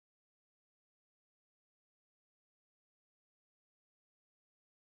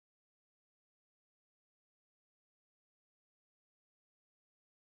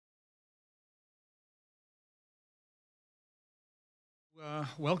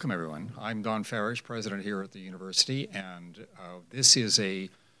Welcome, everyone. I'm Don Farish, president here at the university, and this is a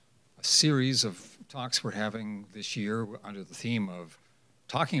series of talks we're having this year under the theme of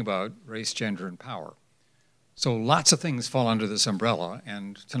talking about race, gender, and power. So lots of things fall under this umbrella,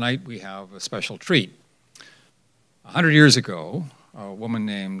 and tonight we have a special treat. 100 years ago, a woman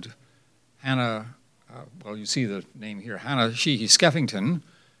named Hannah, well, you see the name here, Hannah Skeffington,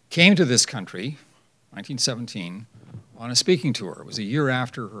 came to this country, 1917, on a speaking tour. It was a year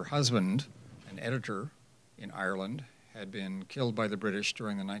after her husband, an editor in Ireland, had been killed by the British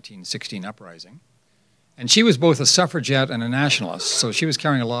during the 1916 uprising. And she was both a suffragette and a nationalist, so she was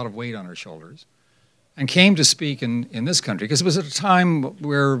carrying a lot of weight on her shoulders, and came to speak in this country, because it was at a time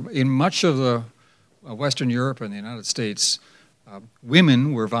where in much of the Western Europe and the United States,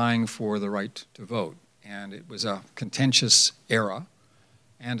 women were vying for the right to vote. And it was a contentious era.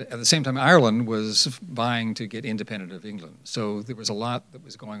 And at the same time, Ireland was vying to get independent of England. So there was a lot that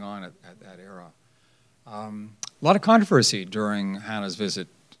was going on at that era. A lot of controversy during Hannah's visit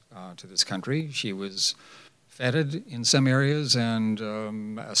to this country. She was feted in some areas and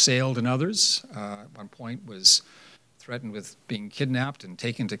assailed in others. At one point was threatened with being kidnapped and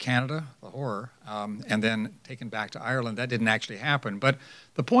taken to Canada, the horror, and then taken back to Ireland. That didn't actually happen. But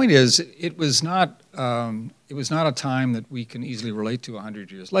the point is, it was not a time that we can easily relate to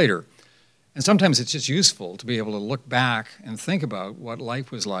 100 years later. And sometimes it's just useful to be able to look back and think about what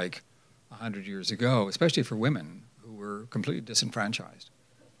life was like 100 years ago, especially for women who were completely disenfranchised.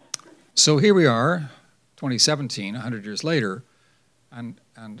 So here we are, 2017, 100 years later, and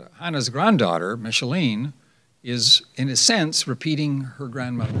Hannah's granddaughter, Micheline, is, in a sense, repeating her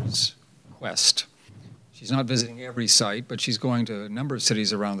grandmother's quest. She's not visiting every site, but she's going to a number of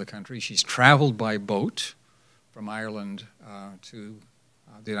cities around the country. She's traveled by boat from Ireland to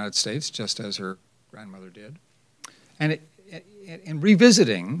the United States, just as her grandmother did. And in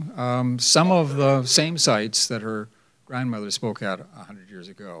revisiting some of the same sites that her grandmother spoke at 100 years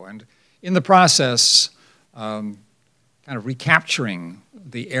ago. And in the process, kind of recapturing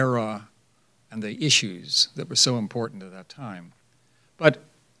the era and the issues that were so important at that time. But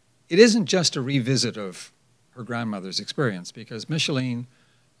it isn't just a revisit of her grandmother's experience, because Micheline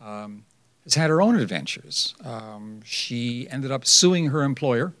has had her own adventures. She ended up suing her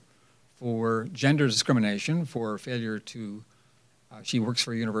employer for gender discrimination, for failure to, she works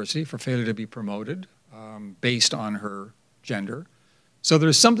for a university, for failure to be promoted based on her gender. So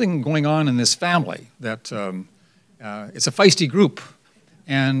there's something going on in this family that it's a feisty group.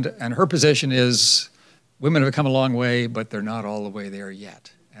 And her position is, women have come a long way, but they're not all the way there yet.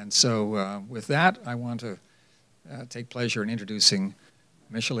 And so with that, I want to take pleasure in introducing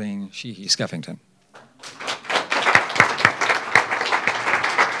Micheline Skeffington.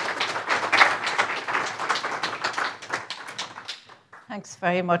 Thanks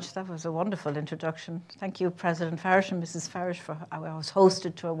very much. That was a wonderful introduction. Thank you, President Farish and Mrs. Farish, for I was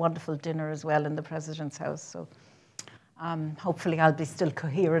hosted to a wonderful dinner as well in the President's house. So hopefully I'll be still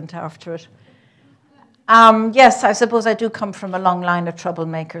coherent after it. Yes, I suppose I do come from a long line of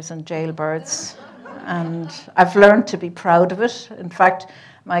troublemakers and jailbirds, and I've learned to be proud of it. In fact,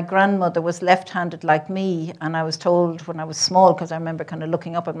 my grandmother was left-handed like me, and I was told when I was small, because I remember kind of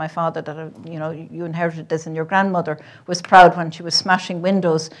looking up at my father, that you inherited this, and your grandmother was proud when she was smashing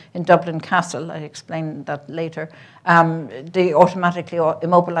windows in Dublin Castle. I explained that later. They automatically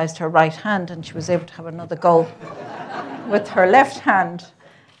immobilized her right hand, and she was able to have another go with her left hand.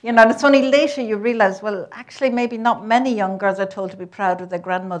 And it's only later you realize, well, actually maybe not many young girls are told to be proud of their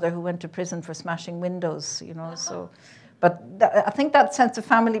grandmother who went to prison for smashing windows, so. But I think that sense of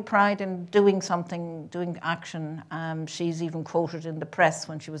family pride in doing something, doing action, she's even quoted in the press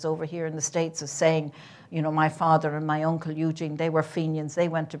when she was over here in the States as saying, my father and my uncle Eugene, they were Fenians, they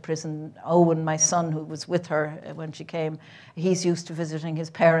went to prison. Owen, my son, who was with her when she came, he's used to visiting his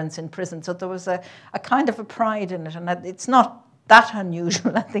parents in prison. So there was a kind of a pride in it, and it's not that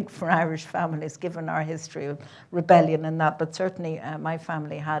unusual, I think, for Irish families, given our history of rebellion and that, but certainly my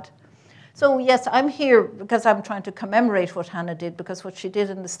family had. So yes, I'm here because I'm trying to commemorate what Hannah did, because what she did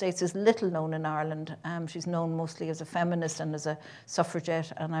in the States is little known in Ireland. She's known mostly as a feminist and as a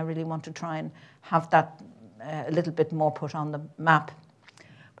suffragette, and I really want to try and have that a little bit more put on the map.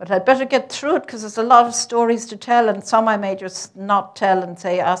 But I'd better get through it, because there's a lot of stories to tell, and some I may just not tell and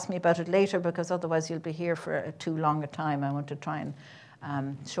say, ask me about it later, because otherwise you'll be here for too long a time. I want to try and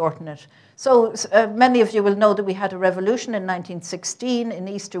shorten it. So many of you will know that we had a revolution in 1916 in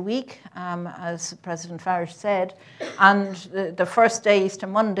Easter week, as President Farish said. And the first day, Easter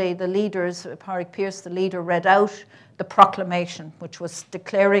Monday, the leaders, Pádraig Pearse, the leader, read out the proclamation, which was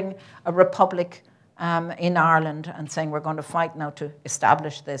declaring a republic in Ireland and saying we're going to fight now to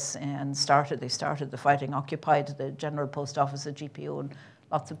establish this, and they started the fighting, occupied the General Post Office, the GPO, and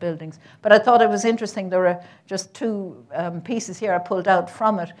lots of buildings. But I thought it was interesting. There are just two pieces here I pulled out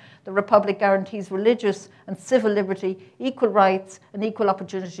from it. The Republic guarantees religious and civil liberty, equal rights and equal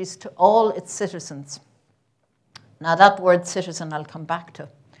opportunities to all its citizens. Now that word citizen I'll come back to.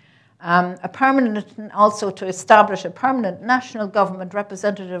 Also to establish a permanent national government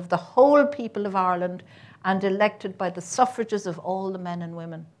representative of the whole people of Ireland and elected by the suffrages of all the men and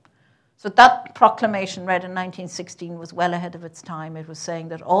women. So that proclamation read in 1916 was well ahead of its time. It was saying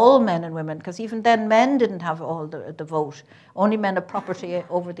that all men and women, because even then men didn't have all the vote, only men of property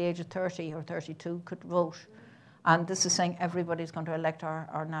over the age of 30 or 32 could vote. And this is saying everybody's going to elect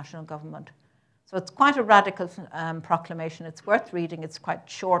our national government. So it's quite a radical proclamation. It's worth reading. It's quite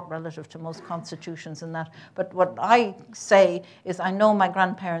short relative to most constitutions and that. But what I say is I know my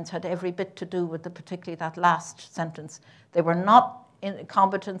grandparents had every bit to do with particularly that last sentence. They were not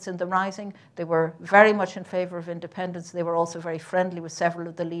combatants in the rising. They were very much in favour of independence. They were also very friendly with several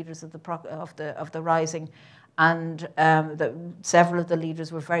of the leaders of the rising. And several of the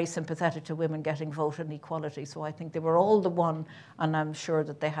leaders were very sympathetic to women getting vote and equality. So I think they were all the one, and I'm sure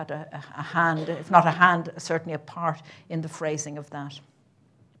that they had a hand, if not a hand, certainly a part in the phrasing of that.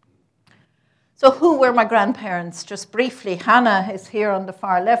 So who were my grandparents? Just briefly, Hannah is here on the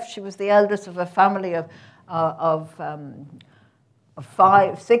far left. She was the eldest of a family of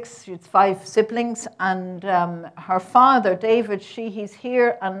she had 5 siblings, and her father, David, he's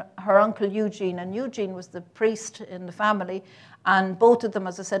here, and her uncle Eugene, and Eugene was the priest in the family, and both of them,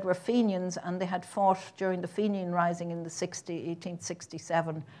 as I said, were Fenians, and they had fought during the Fenian Rising in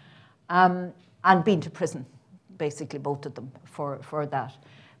 1867, and been to prison, basically both of them, for that.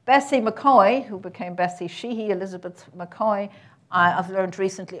 Bessie McCoy, who became Bessie Sheehy, Elizabeth McCoy, I've learned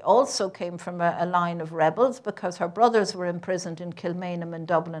recently, also came from a line of rebels because her brothers were imprisoned in Kilmainham in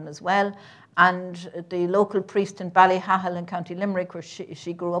Dublin as well. And the local priest in Ballyhahel in County Limerick, where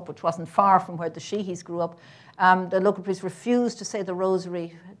she grew up, which wasn't far from where the Sheehys grew up, the local priest refused to say the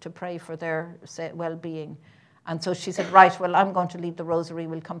rosary to pray for their well-being. And so she said, right, well, I'm going to lead the rosary.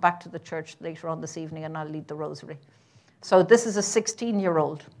 We'll come back to the church later on this evening and I'll lead the rosary. So this is a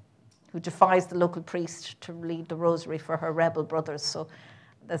 16-year-old who defies the local priest to lead the rosary for her rebel brothers. So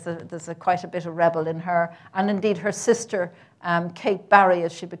there's quite a bit of rebel in her. And indeed, her sister, Kate Barry,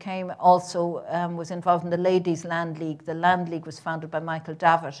 as she became, also was involved in the Ladies' Land League. The Land League was founded by Michael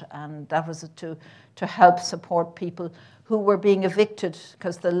Davitt, and that was to help support people who were being evicted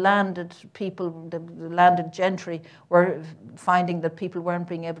because the landed people, the landed gentry, were finding that people weren't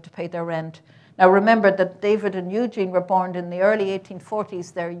being able to pay their rent. Now remember that David and Eugene were born in the early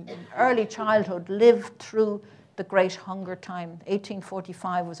 1840s. Their early childhood lived through the Great Hunger time.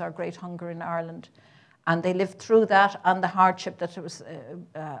 1845 was our Great Hunger in Ireland. And they lived through that and the hardship that it was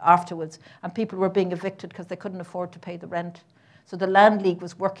afterwards. And people were being evicted because they couldn't afford to pay the rent. So the Land League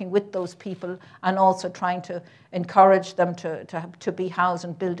was working with those people and also trying to encourage them to be housed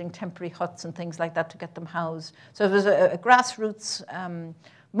and building temporary huts and things like that to get them housed. So it was a grassroots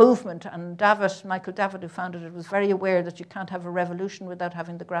movement, and Michael Davitt, who founded it, was very aware that you can't have a revolution without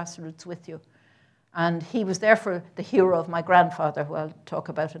having the grassroots with you. And he was therefore the hero of my grandfather, who I'll talk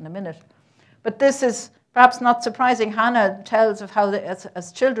about in a minute. But this is perhaps not surprising. Hannah tells of how,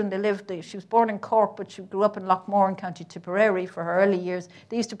 as children, they lived. She was born in Cork, but she grew up in Lochmore in County Tipperary for her early years.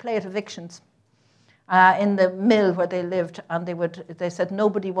 They used to play at evictions in the mill where they lived, and they said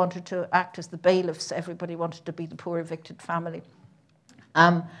nobody wanted to act as the bailiffs. Everybody wanted to be the poor evicted family.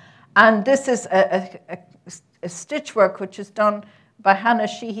 And this is a stitchwork which is done by Hannah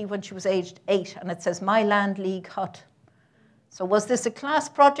Sheehy when she was aged 8, and it says, My Land League Hut. So was this a class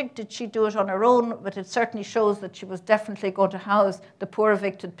project? Did she do it on her own? But it certainly shows that she was definitely going to house the poor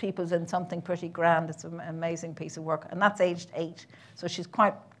evicted peoples in something pretty grand. It's an amazing piece of work, and that's aged 8. So she's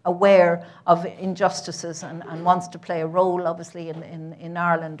quite aware of injustices and wants to play a role, obviously, in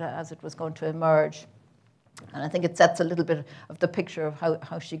Ireland as it was going to emerge. And I think it sets a little bit of the picture of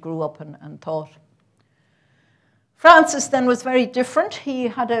how she grew up and thought. Francis then was very different. He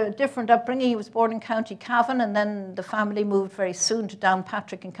had a different upbringing. He was born in County Cavan, and then the family moved very soon to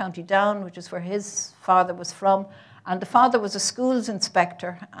Downpatrick in County Down, which is where his father was from. And the father was a schools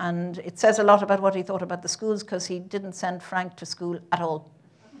inspector, and it says a lot about what he thought about the schools because he didn't send Frank to school at all.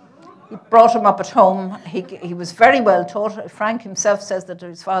 He brought him up at home. He was very well taught. Frank himself says that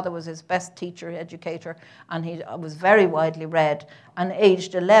his father was his best teacher, educator, and he was very widely read. And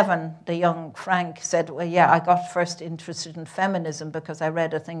aged 11, the young Frank said, well, yeah, I got first interested in feminism because I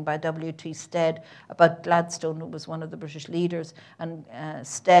read a thing by W.T. Stead about Gladstone, who was one of the British leaders. And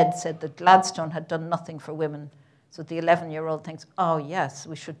Stead said that Gladstone had done nothing for women. So the 11-year-old thinks, oh, yes,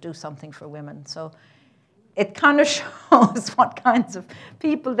 we should do something for women. So it kind of shows what kinds of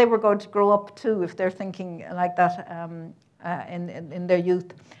people they were going to grow up to if they're thinking like that in their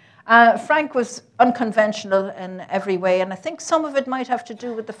youth. Frank was unconventional in every way, and I think some of it might have to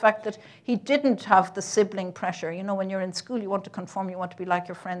do with the fact that he didn't have the sibling pressure. You know, when you're in school, you want to conform, you want to be like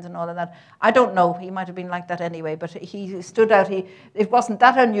your friends and all of that. I don't know, he might have been like that anyway, but he stood out. It wasn't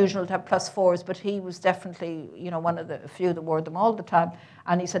that unusual to have +4s, but he was definitely, you know, one of the few that wore them all the time,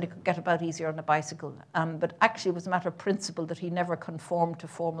 and he said he could get about easier on a bicycle. But actually it was a matter of principle that he never conformed to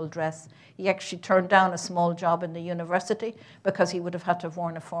formal dress. He actually turned down a small job in the university because he would have had to have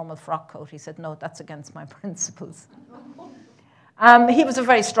worn a formal frock coat. He said, no, that's against my principles. He was a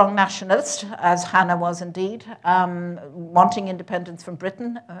very strong nationalist, as Hannah was indeed, wanting independence from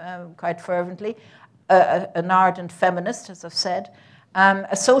Britain quite fervently, an ardent feminist, as I've said,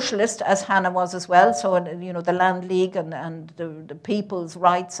 a socialist, as Hannah was as well, so you know, the Land League and the people's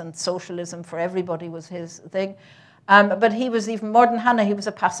rights and socialism for everybody was his thing. But he was even more than Hannah, he was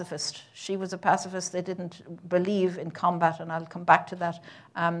a pacifist. She was a pacifist. They didn't believe in combat, and I'll come back to that.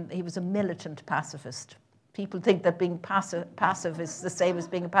 He was a militant pacifist. People think that being passive is the same as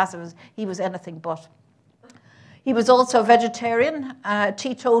being a pacifist. He was anything but. He was also a vegetarian, a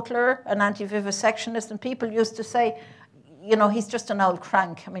teetotaler, an anti-vivisectionist, and people used to say, you know, he's just an old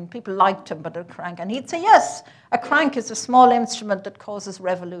crank. I mean, people liked him, but a crank. And he'd say, yes, a crank is a small instrument that causes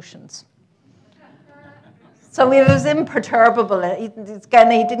revolutions. So he was imperturbable.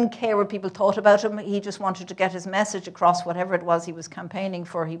 Again, he didn't care what people thought about him. He just wanted to get his message across. Whatever it was he was campaigning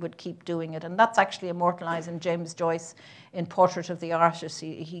for, he would keep doing it. And that's actually immortalized in James Joyce in Portrait of the Artist.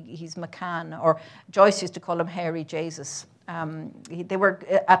 He's McCann, or Joyce used to call him Hairy Jesus. They were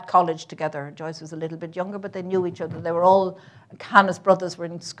at college together. Joyce was a little bit younger, but they knew each other. They were all, Hannah's brothers were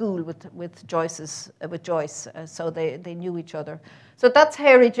in school with Joyce, so they knew each other. So that's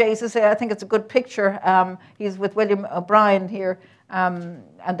Hairy Jesus. I think it's a good picture. He's with William O'Brien here, and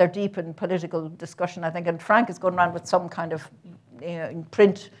they're deep in political discussion, I think. And Frank is going around with some kind of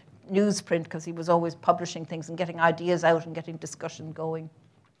newsprint, because he was always publishing things and getting ideas out and getting discussion going.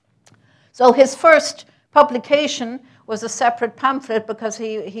 So his first publication was a separate pamphlet because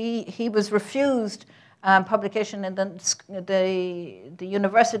he was refused publication in the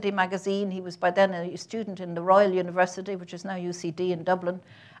university magazine. He was by then a student in the Royal University, which is now UCD in Dublin.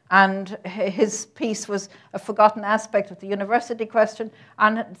 And his piece was a forgotten aspect of the university question.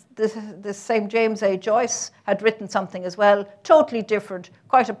 And this same James A. Joyce had written something as well, totally different,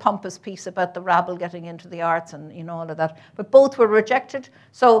 quite a pompous piece about the rabble getting into the arts and, you know, all of that. But both were rejected.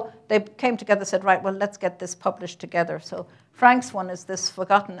 So they came together and said, right, well, let's get this published together. So Frank's one is this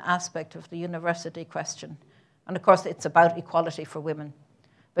forgotten aspect of the university question. And of course, it's about equality for women,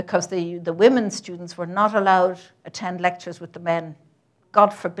 because the women students were not allowed to attend lectures with the men.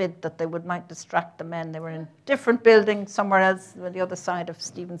 God forbid that they might distract the men. They were in different buildings somewhere else on the other side of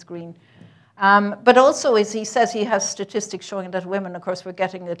Stephen's Green. But also, as he says, he has statistics showing that women, of course, were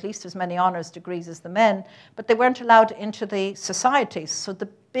getting at least as many honours degrees as the men, but they weren't allowed into the societies. So the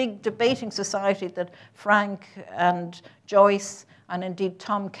big debating society that Frank and Joyce and indeed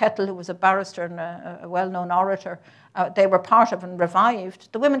Tom Kettle, who was a barrister and a well-known orator, they were part of and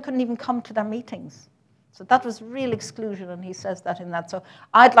revived, the women couldn't even come to their meetings. So that was real exclusion, and he says that in that. So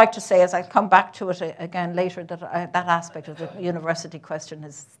I'd like to say, as I come back to it again later, that that aspect of the university question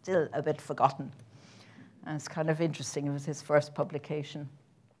is still a bit forgotten. And it's kind of interesting. It was his first publication.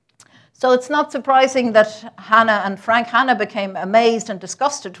 So it's not surprising that Hannah became amazed and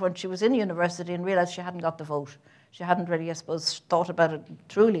disgusted when she was in university and realized she hadn't got the vote. She hadn't really, I suppose, thought about it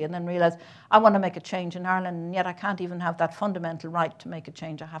truly, and then realized, I want to make a change in Ireland, and yet I can't even have that fundamental right to make a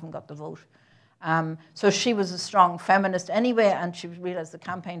change. I haven't got the vote. So she was a strong feminist anyway, and she realized the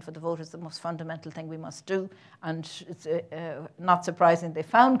campaign for the vote is the most fundamental thing we must do. And it's not surprising they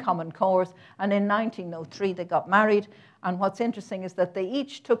found common cause. And in 1903, they got married. And what's interesting is that they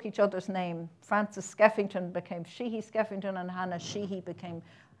each took each other's name. Frances Skeffington became Sheehy Skeffington, and Hannah Sheehy became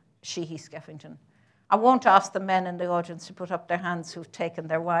Sheehy Skeffington. I won't ask the men in the audience to put up their hands who've taken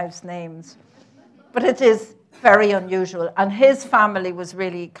their wives' names, but it is very unusual. And his family was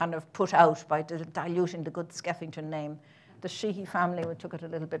really kind of put out by diluting the good Skeffington name. the Sheehy family took it a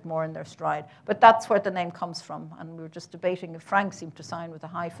little bit more in their stride. But that's where the name comes from. And we were just debating if Frank seemed to sign with a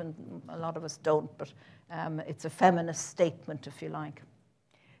hyphen. A lot of us don't, but it's a feminist statement, if you like.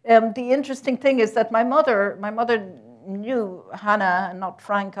 The interesting thing is that my mother knew Hannah and not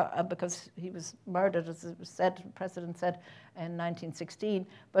Frank because he was murdered, as it was said, the president said, in 1916.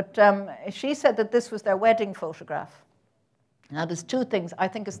 But she said that this was their wedding photograph. Now, there's two things. I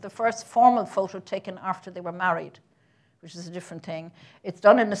think it's the first formal photo taken after they were married, which is a different thing. It's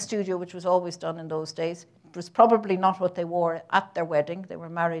done in a studio, which was always done in those days. It was probably not what they wore at their wedding. They were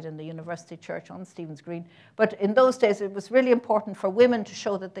married in the University Church on Stephen's Green. But in those days, it was really important for women to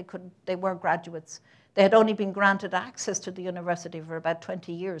show that they were graduates. They had only been granted access to the university for about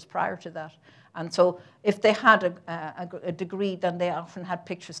 20 years prior to that. And so if they had a degree, then they often had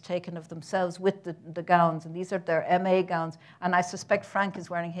pictures taken of themselves with the gowns. And these are their MA gowns. And I suspect Frank is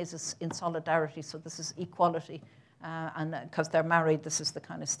wearing his in solidarity. So this is equality. And because they're married, this is the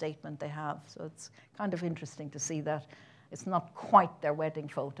kind of statement they have. So it's kind of interesting to see that. It's not quite their wedding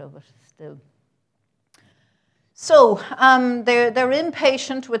photo, but still. So they're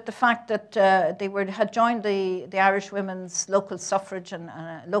impatient with the fact that they had joined the Irish Women's Local Suffrage and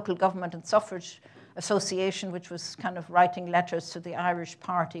Local Government and Suffrage Association, which was kind of writing letters to the Irish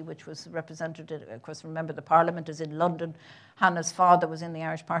Party, which was represented, of course, remember the Parliament is in London. Hannah's father was in the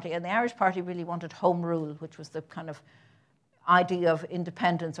Irish Party, and the Irish Party really wanted home rule, which was the kind of idea of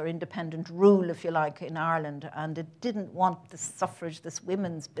independence or independent rule, if you like, in Ireland. And it didn't want the suffrage, this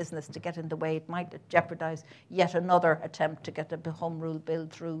women's business, to get in the way. It might jeopardize yet another attempt to get a home rule bill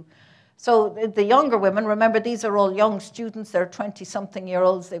through. So the younger women, remember, these are all young students. They're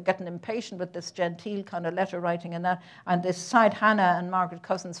 20-something-year-olds. They're getting impatient with this genteel kind of letter writing and that. And this side, Hannah and Margaret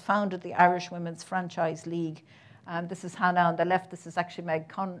Cousins founded the Irish Women's Franchise League. This is Hannah on the left. This is actually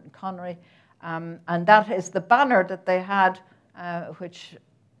Meg Connery. And that is the banner that they had, which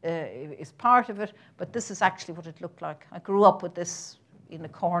is part of it. But this is actually what it looked like. I grew up with this in a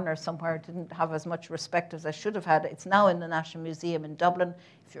corner somewhere. Didn't have as much respect as I should have had. It's now in the National Museum in Dublin.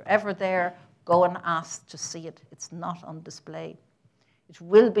 If you're ever there, go and ask to see it. It's not on display. It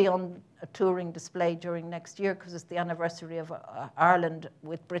will be on a touring display during next year because it's the anniversary of Ireland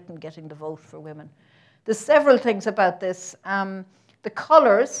with Britain getting the vote for women. There's several things about this. The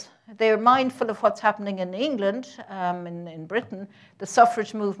colours, they're mindful of what's happening in England, in Britain. The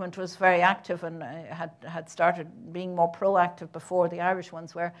suffrage movement was very active and had started being more proactive before the Irish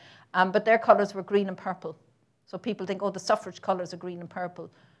ones were. But their colours were green and purple. So people think, oh, the suffrage colours are green and purple.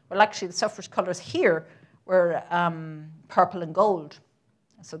 Well, actually, the suffrage colours here were purple and gold.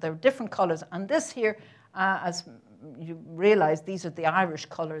 So they're different colours. And this here, as you realise, these are the Irish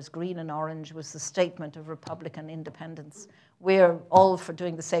colours. Green and orange was the statement of Republican independence. We're all for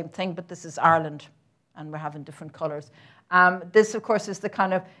doing the same thing, but this is Ireland, and we're having different colours. This, of course, is the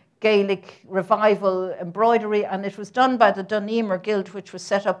kind of Gaelic revival embroidery, and it was done by the Duneamer Guild, which was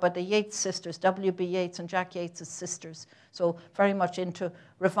set up by the Yates sisters, W.B. Yeats and Jack Yeats' sisters. So very much into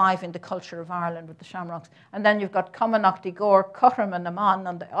reviving the culture of Ireland with the shamrocks. And then you've got Comanachty Gore, Cutram and Amman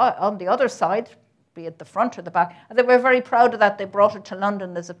on the other side, be it the front or the back. And they were very proud of that. They brought it to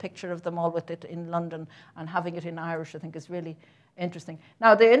London. There's a picture of them all with it in London, and having it in Irish, I think, is really interesting.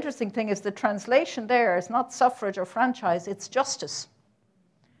 Now, the interesting thing is the translation there is not suffrage or franchise, it's justice.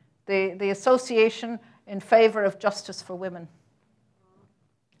 The association in favor of justice for women.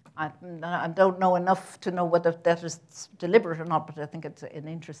 I don't know enough to know whether that is deliberate or not, but I think it's an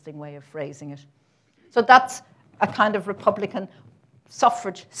interesting way of phrasing it. So that's a kind of Republican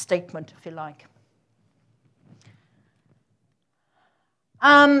suffrage statement, if you like.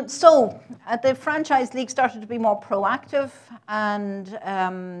 The Franchise League started to be more proactive, and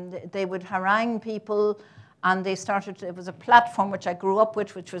they would harangue people, and they started, it was a platform which I grew up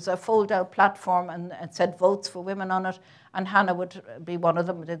with, which was a fold-out platform, and it said votes for women on it, and Hannah would be one of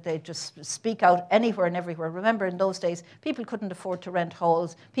them. They'd just speak out anywhere and everywhere. Remember, in those days, people couldn't afford to rent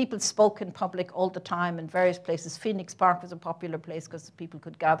halls. People spoke in public all the time in various places. Phoenix Park was a popular place because people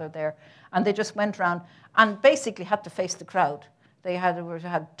could gather there, and they just went around and basically had to face the crowd. They had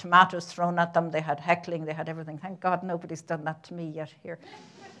tomatoes thrown at them, they had heckling, they had everything. Thank God nobody's done that to me yet here.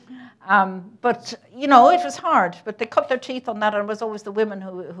 But, you know, it was hard. But they cut their teeth on that, and it was always the women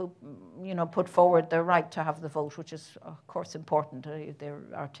who you know, put forward their right to have the vote, which is, of course, important. They're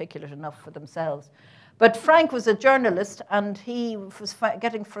articulate enough for themselves. But Frank was a journalist, and he was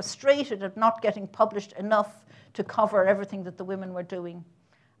getting frustrated at not getting published enough to cover everything that the women were doing.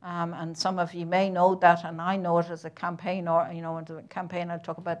 And some of you may know that, and I know it as a campaign, or, you know, the campaign I'll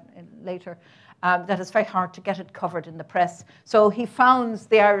talk about later. that it's very hard to get it covered in the press. So he founds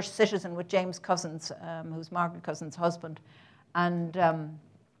the Irish Citizen with James Cousins, who's Margaret Cousins' husband. And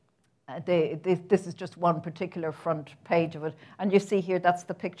this is just one particular front page of it. And you see here, that's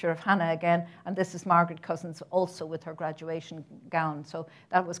the picture of Hannah again. And this is Margaret Cousins also with her graduation gown. So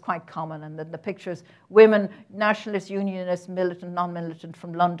that was quite common. And then the pictures, women, nationalist, unionist, militant, non-militant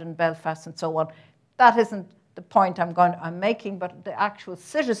from London, Belfast, and so on. That isn't the point I'm making, but the actual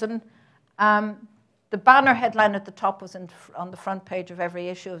Citizen, the banner headline at the top was on the front page of every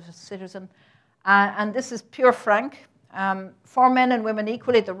issue of the Citizen. And this is pure frank. For men and women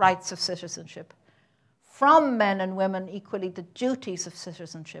equally, the rights of citizenship. From men and women equally, the duties of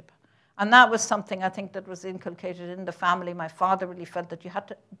citizenship. And that was something I think that was inculcated in the family. My father really felt that you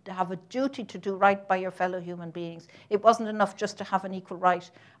had to have a duty to do right by your fellow human beings. It wasn't enough just to have an equal right.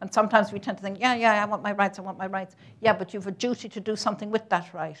 And sometimes we tend to think, yeah, I want my rights, I want my rights. Yeah, but you have a duty to do something with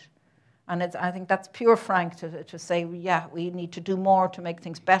that right. And I think that's pure frank to say, yeah, we need to do more to make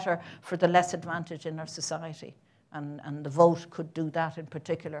things better for the less advantaged in our society. And the vote could do that in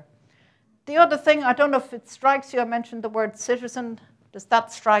particular. The other thing, I don't know if it strikes you, I mentioned the word citizen. Does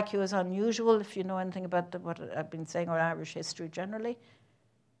that strike you as unusual, if you know anything about what I've been saying, or Irish history generally?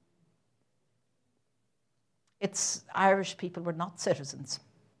 Irish people were not citizens.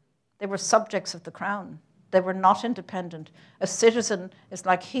 They were subjects of the crown. They were not independent. A citizen is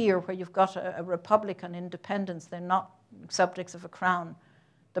like here, where you've got a republic and independence. They're not subjects of a crown.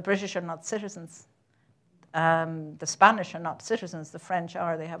 The British are not citizens. The Spanish are not citizens, the French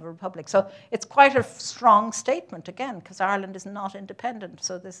are, they have a republic. So it's quite a strong statement, again, because Ireland is not independent.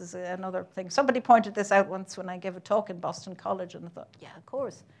 So this is another thing. Somebody pointed this out once when I gave a talk in Boston College, and I thought, yeah, of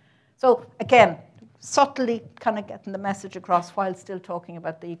course. So again, subtly kind of getting the message across while still talking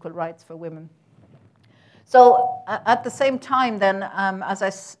about the equal rights for women. So at the same time then, as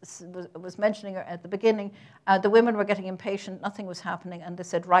I was mentioning at the beginning, the women were getting impatient, nothing was happening, and they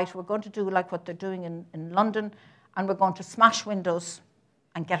said, right, we're going to do like what they're doing in London, and we're going to smash windows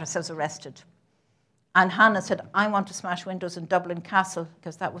and get ourselves arrested. And Hannah said, I want to smash windows in Dublin Castle,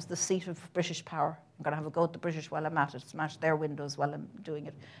 because that was the seat of British power. I'm going to have a go at the British while I'm at it, smash their windows while I'm doing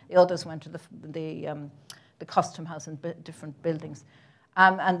it. The others went to the custom house in different buildings.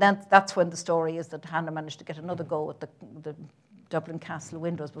 And then that's when the story is that Hannah managed to get another go at the Dublin Castle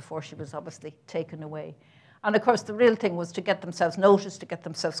windows before she was obviously taken away. And of course, the real thing was to get themselves noticed, to get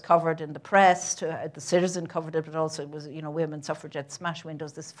themselves covered in the press. The Citizen covered it, but also it was, women suffragettes smash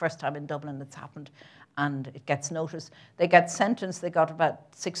windows. This is the first time in Dublin it's happened, and it gets noticed. They get sentenced. They got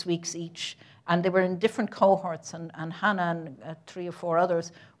about 6 weeks each, and they were in different cohorts. And Hannah and 3 or 4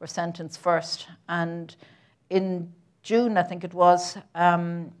 others were sentenced first. And in June, I think it was,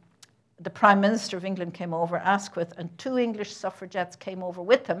 the Prime Minister of England came over, Asquith, and 2 English suffragettes came over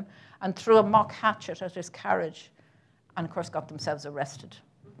with him and threw a mock hatchet at his carriage, and of course got themselves arrested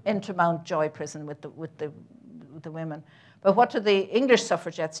into Mountjoy prison with the women. But what do the English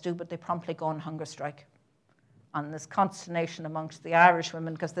suffragettes do? But they promptly go on hunger strike. And there's consternation amongst the Irish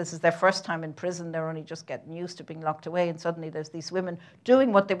women, because this is their first time in prison. They're only just getting used to being locked away, and suddenly there's these women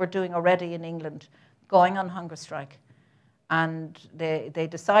doing what they were doing already in England, going on hunger strike. And they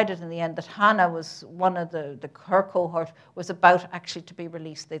decided in the end that Hannah was one of her cohort was about actually to be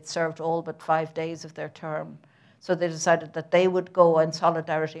released. They'd served all but 5 days of their term. So they decided that they would go in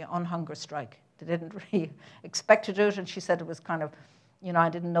solidarity on hunger strike. They didn't really expect to do it, and she said it was kind of, I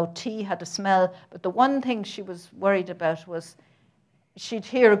didn't know tea had a smell. But the one thing she was worried about was she'd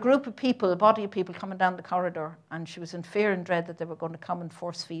hear a group of people, a body of people coming down the corridor, and she was in fear and dread that they were going to come and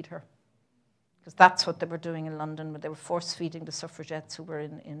force feed her. Because that's what they were doing in London, where they were force-feeding the suffragettes who were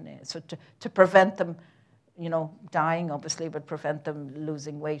so to prevent them, dying, obviously, but prevent them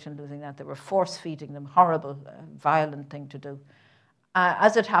losing weight and losing that. They were force-feeding them, horrible, violent thing to do.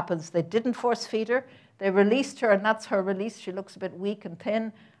 As it happens, they didn't force-feed her. They released her, and that's her release. She looks a bit weak and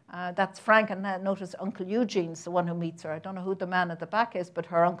thin. That's Frank, and notice Uncle Eugene's the one who meets her. I don't know who the man at the back is, but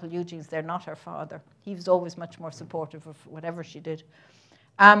her Uncle Eugene's there, not her father. He was always much more supportive of whatever she did.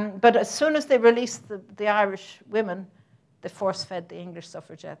 But as soon as they released the Irish women, they force-fed the English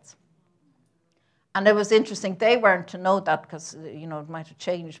suffragettes. And it was interesting. They weren't to know that because, it might have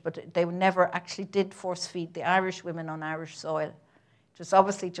changed, but they never actually did force-feed the Irish women on Irish soil. It was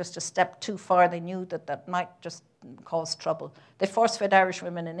obviously just a step too far. They knew that might just cause trouble. They force-fed Irish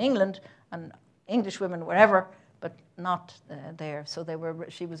women in England and English women wherever, but not there. So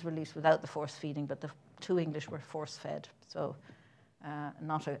she was released without the force-feeding, but the 2 English were force-fed. So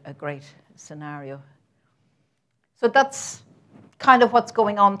not a great scenario. So that's kind of what's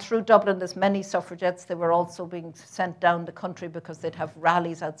going on through Dublin. There's many suffragettes. They were also being sent down the country because they'd have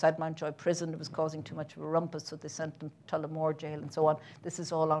rallies outside Mountjoy Prison. It was causing too much of a rumpus, so they sent them to Tullamore Jail and so on. This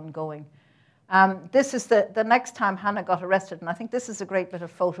is all ongoing. This is the next time Hannah got arrested, and I think this is a great bit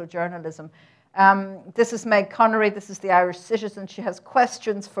of photojournalism. This is Meg Connery. This is the Irish Citizen. She has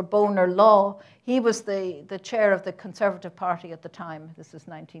questions for Bonar Law. He was the chair of the Conservative Party at the time. This is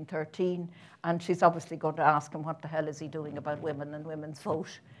 1913. And she's obviously going to ask him what the hell is he doing about women and women's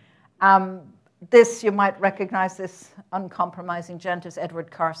vote. This, you might recognize this uncompromising gent, is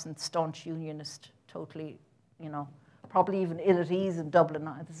Edward Carson, staunch unionist, totally, you know, probably even ill at ease in Dublin.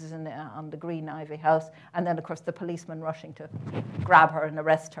 This is on the Green Ivy House. And then, of course, the policeman rushing to grab her and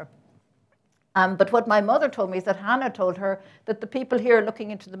arrest her. But what my mother told me is that Hannah told her that the people here looking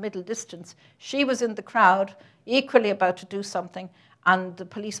into the middle distance, she was in the crowd, equally about to do something, and the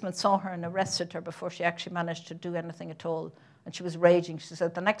policeman saw her and arrested her before she actually managed to do anything at all. And she was raging. She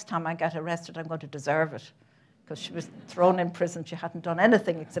said, the next time I get arrested, I'm going to deserve it. Because she was thrown in prison. She hadn't done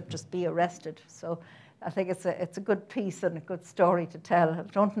anything except just be arrested. So I think it's a good piece and a good story to tell. I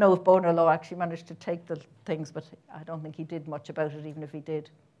don't know if Bonar Law actually managed to take the things, but I don't think he did much about it, even if he did.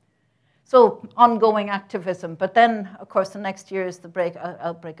 So ongoing activism. But then, of course, the next year is the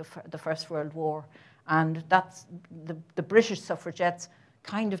outbreak of the First World War. And that's the British suffragettes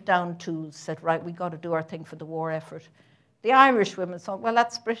kind of down tools, said, right, we got to do our thing for the war effort. The Irish women thought, well,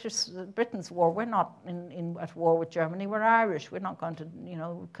 that's Britain's war. We're not at war with Germany. We're Irish. We're not going to, you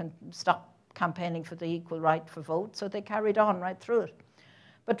know, stop campaigning for the equal right for vote. So they carried on right through it.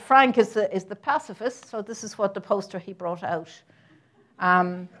 But Frank is the pacifist. So this is what the poster he brought out.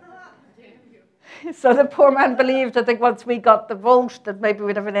 So the poor man believed, I think, once we got the vote, that maybe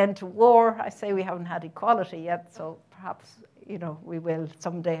we'd have an end to war. I say we haven't had equality yet, so perhaps, you know, we will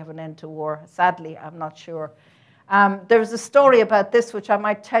someday have an end to war. Sadly, I'm not sure. There's a story about this, which I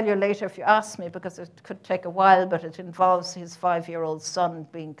might tell you later if you ask me, because it could take a while, but it involves his 5-year-old son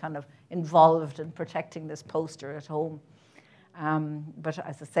being kind of involved in protecting this poster at home. But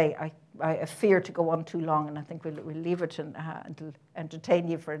as I say, I fear to go on too long, and I think we'll leave it and entertain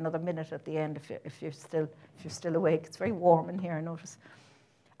you for another minute at the end if you're still awake. It's very warm in here, I notice.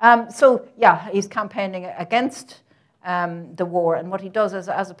 So yeah, he's campaigning against the war, and what he does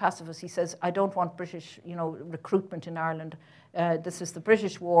as a pacifist, he says, I don't want British, you know, recruitment in Ireland. This is the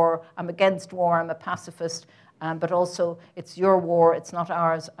British war. I'm against war. I'm a pacifist. But also, it's your war, it's not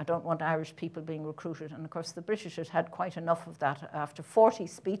ours. I don't want Irish people being recruited. And of course, the British had quite enough of that. After 40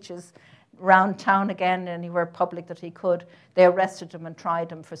 speeches around town again, anywhere public that he could, they arrested him and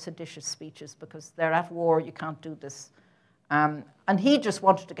tried him for seditious speeches because they're at war, you can't do this. And he just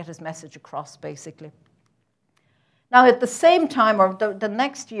wanted to get his message across, basically. Now, at the same time, or the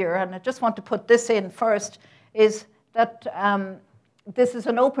next year, and I just want to put this in first, is that this is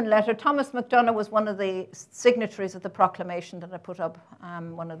an open letter. Thomas MacDonagh was one of the signatories of the proclamation that I put up,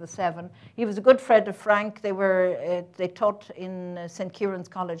 one of the 7. He was a good friend of Frank. They taught in St. Kieran's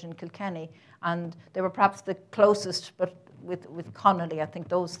College in Kilkenny, and they were perhaps the closest, but with Connolly, I think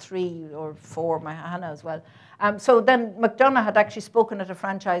those 3 or 4, my Hannah as well. So then MacDonagh had actually spoken at a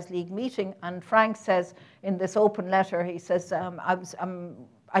Franchise League meeting, and Frank says in this open letter, he says,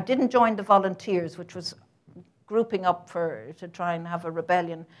 I didn't join the volunteers, which was grouping up to try and have a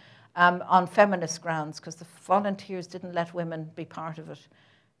rebellion on feminist grounds, because the volunteers didn't let women be part of it.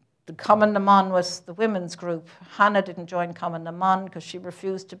 The Common Naman was the women's group. Hannah didn't join Common Naman because she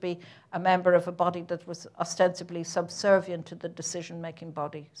refused to be a member of a body that was ostensibly subservient to the decision-making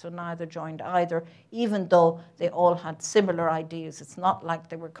body. So neither joined either, even though they all had similar ideas. It's not like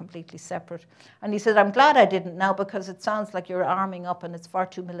they were completely separate. And he said, I'm glad I didn't now, because it sounds like you're arming up and it's far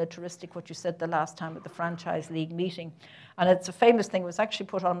too militaristic what you said the last time at the Franchise League meeting. And it's a famous thing. It was actually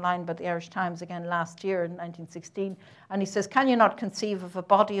put online by the Irish Times again last year in 1916. And he says, can you not conceive of a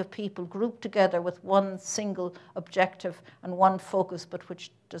body of people grouped together with one single objective and one focus, but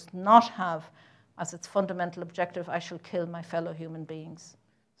which does not have as its fundamental objective, I shall kill my fellow human beings.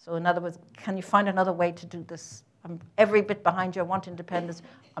 So in other words, can you find another way to do this? I'm every bit behind you. I want independence.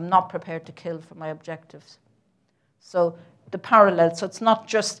 I'm not prepared to kill for my objectives. So the parallel, so it's not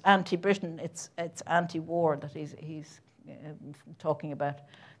just anti-Britain, it's anti-war that he's talking about.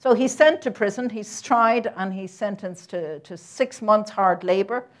 So he's sent to prison, he's tried, and he's sentenced to 6 months hard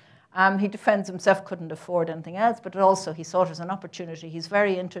labor. He defends himself, couldn't afford anything else, but also he saw it as an opportunity. He's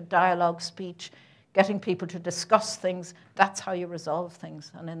very into dialogue, speech, getting people to discuss things. That's how you resolve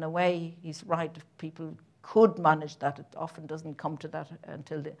things. And in a way, he's right. If people could manage that, it often doesn't come to that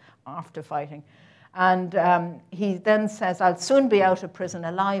until after fighting. And he then says, I'll soon be out of prison,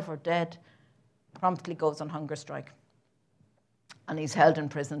 alive or dead, promptly goes on hunger strike. And he's held in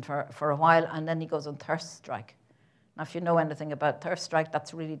prison for a while, and then he goes on thirst strike. Now, if you know anything about thirst strike,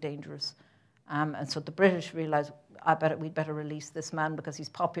 that's really dangerous. And so the British realised, we'd better release this man because he's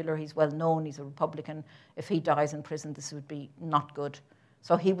popular, he's well known, he's a Republican. If he dies in prison, this would be not good.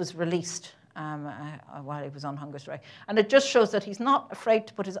 So he was released while he was on hunger strike. And it just shows that he's not afraid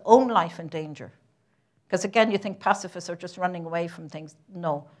to put his own life in danger. Because again, you think pacifists are just running away from things.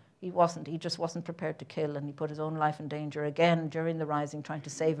 No, he wasn't. He just wasn't prepared to kill, and he put his own life in danger again during the rising, trying to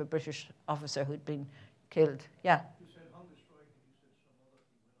save a British officer who'd been killed. Yeah. You said hunger strike, and you said some other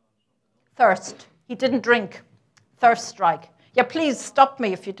thing went on. Thirst. He didn't drink. Thirst strike. Yeah, please stop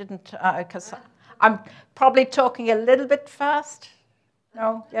me if you didn't, because I'm probably talking a little bit fast.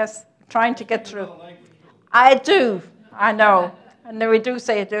 No? Yes. Trying to get through. I do. I know. And then we do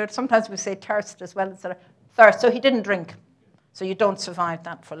say it. Sometimes we say thirst as well instead of thirst. So he didn't drink. So you don't survive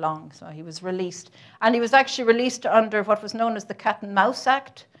that for long. So he was released. And he was actually released under what was known as the Cat and Mouse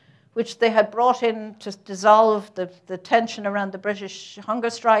Act, which they had brought in to dissolve the tension around the British hunger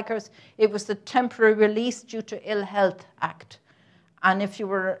strikers. It was the Temporary Release Due to Ill Health Act. And if you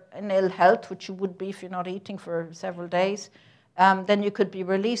were in ill health, which you would be if you're not eating for several days, then you could be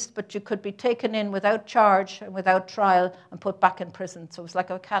released, but you could be taken in without charge and without trial and put back in prison. So it was like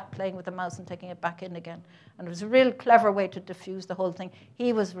a cat playing with a mouse and taking it back in again. And it was a real clever way to diffuse the whole thing.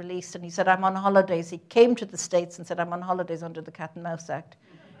 He was released, and he said, I'm on holidays. He came to the States and said, I'm on holidays under the Cat and Mouse Act.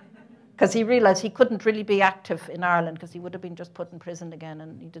 Because he realised he couldn't really be active in Ireland because he would have been just put in prison again,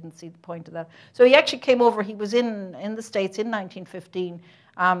 and he didn't see the point of that. So he actually came over. He was in the States in 1915,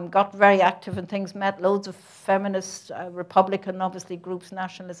 got very active in things, met loads of feminist, Republican, obviously, groups,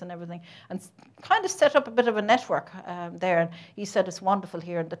 nationalists and everything, and kind of set up a bit of a network there. And he said, it's wonderful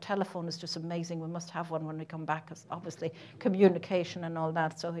here, and the telephone is just amazing. We must have one when we come back, because obviously communication and all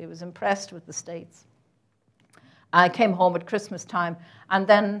that. So he was impressed with the States. I came home at Christmas time, and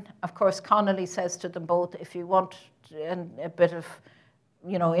then, of course, Connolly says to them both, if you want a bit of,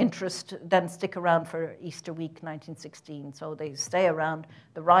 interest, then stick around for Easter week 1916. So they stay around.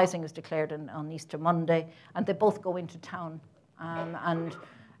 The rising is declared on Easter Monday, and they both go into town. And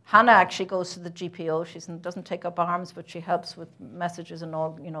Hannah actually goes to the GPO. She doesn't take up arms, but she helps with messages and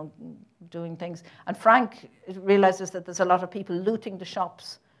all, doing things. And Frank realizes that there's a lot of people looting the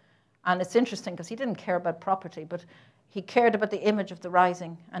shops. And it's interesting because he didn't care about property, but he cared about the image of the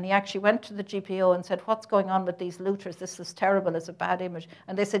rising. And he actually went to the GPO and said, what's going on with these looters? This is terrible. It's a bad image.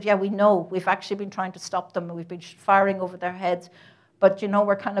 And they said, yeah, we know. We've actually been trying to stop them. We've been firing over their heads. But,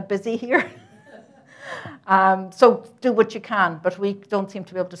 we're kind of busy here. So do what you can, but we don't seem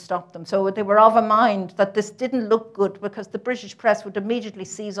to be able to stop them. So they were of a mind that this didn't look good, because the British press would immediately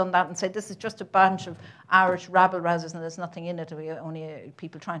seize on that and say, this is just a bunch of Irish rabble-rousers and there's nothing in it, only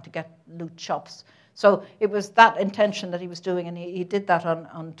people trying to loot shops. So it was that intention that he was doing, and he did that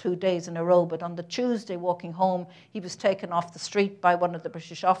on 2 days in a row. But on the Tuesday, walking home, he was taken off the street by one of the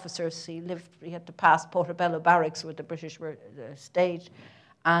British officers. He had to pass Portobello Barracks, where the British were staged.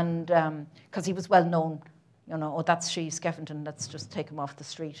 And because he was well known, that's she, Skeffington, let's just take him off the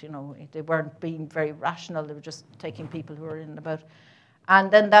street. They weren't being very rational. They were just taking people who were in and about.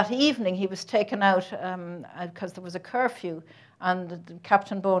 And then that evening he was taken out because there was a curfew, and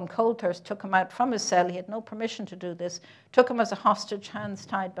Captain Bowen Coulthurst took him out from his cell. He had no permission to do this, took him as a hostage, hands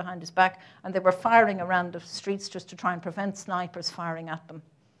tied behind his back, and they were firing around the streets just to try and prevent snipers firing at them.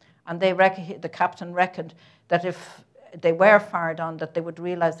 And the captain reckoned that if they were fired on, that they would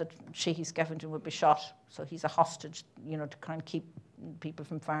realize that Sheehy Skeffington would be shot. So he's a hostage, to kind of keep people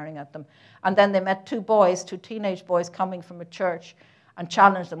from firing at them. And then they met two teenage boys coming from a church, and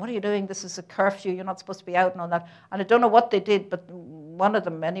challenged them. What are you doing? This is a curfew. You're not supposed to be out and all that. And I don't know what they did, but one of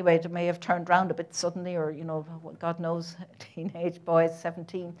them, anyway, they may have turned around a bit suddenly, or, God knows, teenage boys,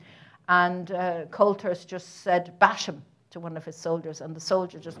 17. And Coulthurst just said, bash him, to one of his soldiers. And the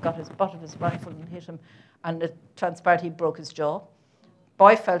soldier just got his butt of his rifle and hit him. And it transpired he broke his jaw.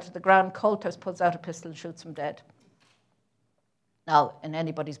 Boy fell to the ground. Coulthurst pulls out a pistol and shoots him dead. Now, in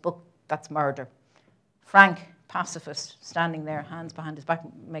anybody's book, that's murder. Frank, pacifist, standing there, hands behind his back,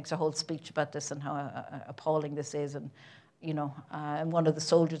 makes a whole speech about this and how appalling this is. And, and one of the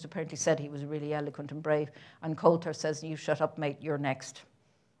soldiers apparently said he was really eloquent and brave. And Coulthurst says, you shut up, mate, you're next.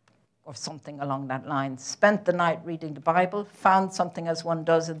 Or something along that line. Spent the night reading the Bible, found something as one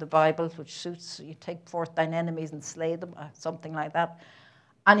does in the Bible, which suits, you take forth thine enemies and slay them, something like that.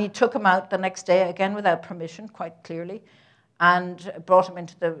 And he took him out the next day, again without permission, quite clearly, and brought him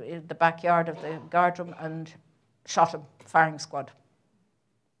into the backyard of the guardroom and shot him, firing squad.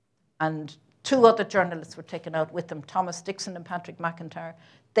 And 2 other journalists were taken out with them, Thomas Dixon and Patrick McIntyre.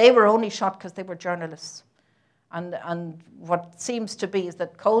 They were only shot because they were journalists. And what seems to be is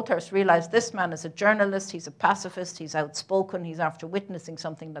that Coulthurst realized this man is a journalist, he's a pacifist, he's outspoken, he's after witnessing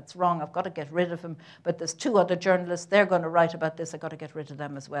something that's wrong, I've got to get rid of him. But there's 2 other journalists, they're going to write about this, I've got to get rid of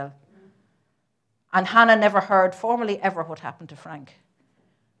them as well. And Hannah never heard formally ever what happened to Frank.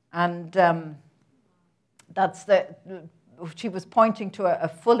 And she was pointing to a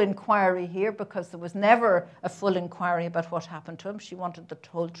full inquiry here because there was never a full inquiry about what happened to him. She wanted the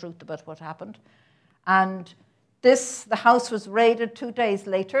whole truth about what happened. And the house was raided 2 days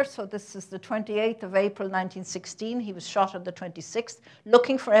later, so this is the 28th of April 1916. He was shot on the 26th,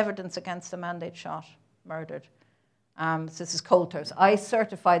 looking for evidence against the man they'd shot, murdered. So this is Coulthurst. I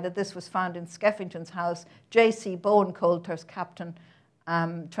certify that this was found in Skeffington's house, J.C. Bowen Coulthurst, captain,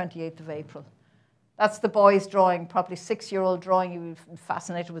 28th of April. That's the boy's drawing, probably 6-year-old drawing. He was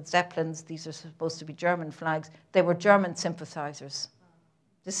fascinated with Zeppelins. These are supposed to be German flags. They were German sympathizers.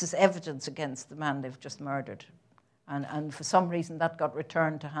 This is evidence against the man they've just murdered. And for some reason, that got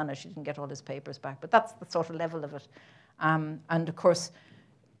returned to Hannah. She didn't get all his papers back. But that's the sort of level of it. And, of course,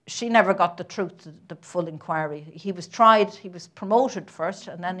 she never got the truth, the full inquiry. He was tried. He was promoted first,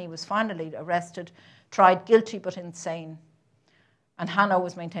 and then he was finally arrested, tried guilty but insane. And Hannah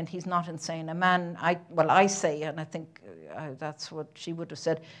always maintained he's not insane. A man, I say, and I think that's what she would have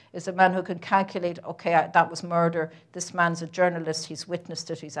said, is a man who can calculate, okay, that was murder. This man's a journalist. He's witnessed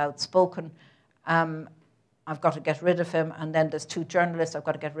it. He's outspoken. I've got to get rid of him. And then there's 2 journalists. I've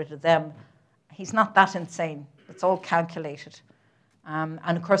got to get rid of them. He's not that insane. It's all calculated. And,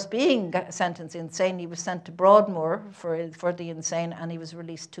 of course, being sentenced insane, he was sent to Broadmoor for the insane, and he was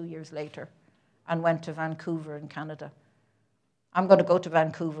released 2 years later and went to Vancouver in Canada. I'm going to go to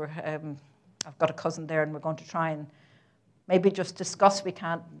Vancouver. I've got a cousin there, and we're going to try and maybe just discuss. We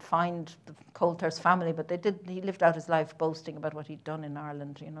can't find the Coulthurst family, but he lived out his life boasting about what he'd done in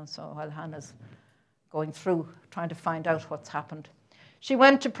Ireland, so while Hannah's going through, trying to find out what's happened. She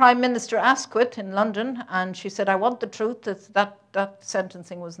went to Prime Minister Asquith in London, and she said, I want the truth, that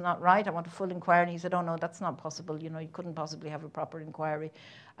sentencing was not right. I want a full inquiry. And he said, oh, no, that's not possible. You couldn't possibly have a proper inquiry.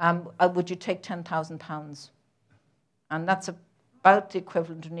 Would you take £10,000? And that's about the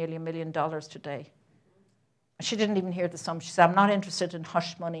equivalent of nearly $1 million today. She didn't even hear the sum. She said, I'm not interested in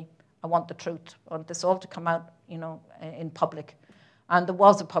hush money. I want the truth. I want this all to come out, in public. And there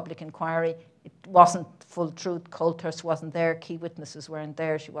was a public inquiry. It wasn't full truth. Coulthurst wasn't there. Key witnesses weren't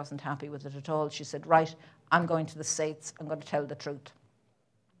there. She wasn't happy with it at all. She said, right, I'm going to the States. I'm going to tell the truth.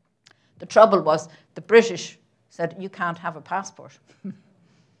 The trouble was the British said, you can't have a passport.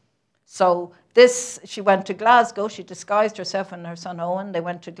 So she went to Glasgow. She disguised herself and her son Owen. They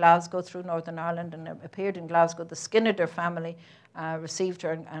went to Glasgow through Northern Ireland and appeared in Glasgow. The Skinner family received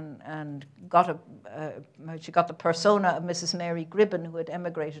her and she got the persona of Mrs. Mary Gribben, who had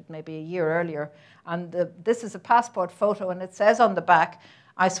emigrated maybe a year earlier. And this is a passport photo, and it says on the back,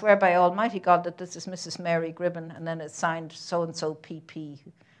 I swear by Almighty God that this is Mrs. Mary Gribben, and then it's signed so-and-so PP.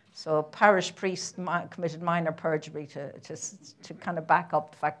 So a parish priest committed minor perjury to kind of back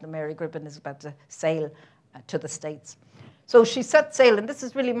up the fact that Mary Gribben is about to sail to the States. So she set sail, and this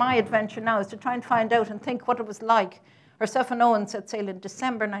is really my adventure now, is to try and find out and think what it was like. Herself and Owen set sail in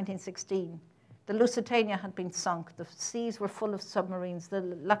December 1916. The Lusitania had been sunk. The seas were full of submarines.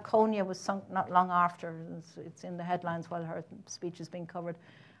 The Laconia was sunk not long after. It's in the headlines while her speech is being covered.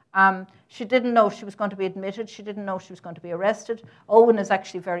 She didn't know if she was going to be admitted. She didn't know if she was going to be arrested. Owen is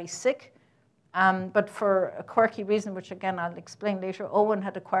actually very sick. But for a quirky reason, which again I'll explain later, Owen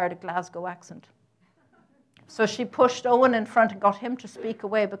had acquired a Glasgow accent. So she pushed Owen in front and got him to speak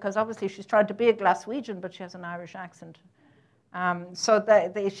away, because obviously she's trying to be a Glaswegian, but she has an Irish accent. So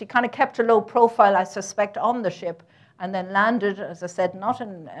she kind of kept a low profile, I suspect, on the ship, and then landed, as I said, not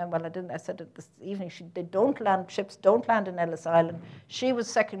in, I said it this evening, ships don't land in Ellis Island. She was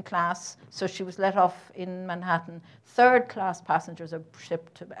second class, so she was let off in Manhattan. Third class passengers are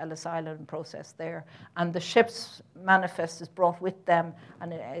shipped to Ellis Island and processed there. And the ship's manifest is brought with them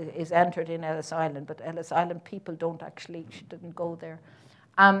and is entered in Ellis Island. But Ellis Island people she didn't go there.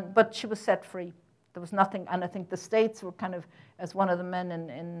 But she was set free. There was nothing, and I think the States were kind of, as one of the men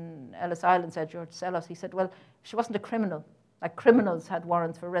in Ellis Island said, George Sellos, he said, well, she wasn't a criminal. Like criminals had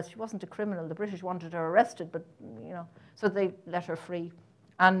warrants for arrest. She wasn't a criminal. The British wanted her arrested, but, so they let her free.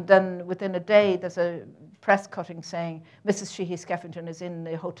 And then within a day, there's a press cutting saying, Mrs. Sheehy Skeffington is in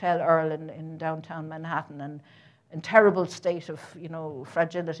the Hotel Earl in downtown Manhattan, and in terrible state of,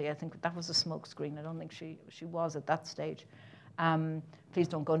 fragility. I think that was a smokescreen. I don't think she was at that stage. Please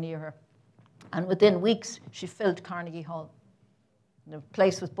don't go near her. And within weeks, she filled Carnegie Hall. The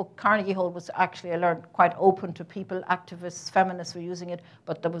place was booked. Carnegie Hall was actually, I learned, quite open to people. Activists, feminists were using it,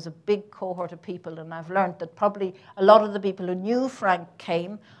 but there was a big cohort of people, and I've learned that probably a lot of the people who knew Frank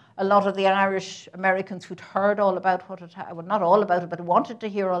came. A lot of the Irish Americans who'd heard all about what had happened, well, not all about it, but wanted to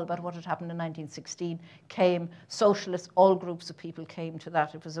hear all about what had happened in 1916 came. Socialists, all groups of people came to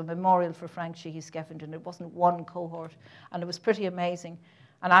that. It was a memorial for Frank Sheehy Skeffington. It wasn't one cohort, and it was pretty amazing.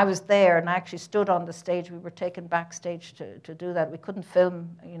 And I was there, and I actually stood on the stage. We were taken backstage to do that. We couldn't film,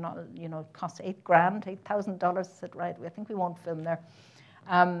 you know, it cost $8,000. I said, right, I think we won't film there.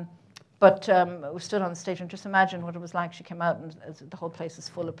 But we stood on the stage, and just imagine what it was like. She came out, and the whole place is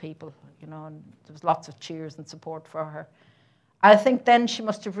full of people, you know, and there was lots of cheers and support for her. I think then she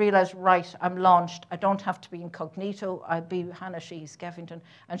must have realized, right, I'm launched. I don't have to be incognito. I'll be Hannah Sheehy Skeffington.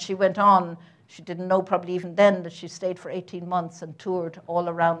 And she went on. She didn't know probably even then that she stayed for 18 months and toured all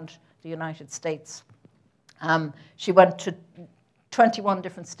around the United States. She went to 21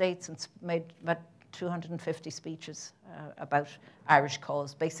 different states and made about 250 speeches about Irish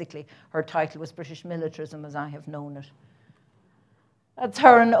cause. Basically, her title was British Militarism as I Have Known It. That's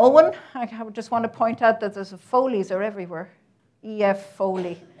her and Owen. I just want to point out that there's Foleys are everywhere. E.F.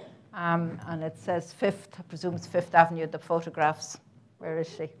 Foley. And it says 5th, I presume it's 5th Avenue, the photographs. Where is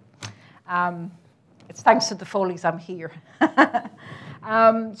she? It's thanks to the Foleys I'm here.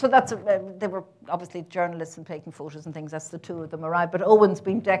 So that's they were obviously journalists and taking photos and things. That's the two of them arrived. But Owen's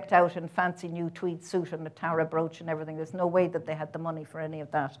been decked out in fancy new tweed suit and a Tara brooch and everything. There's no way that they had the money for any of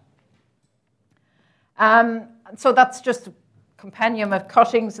that. So that's just a compendium of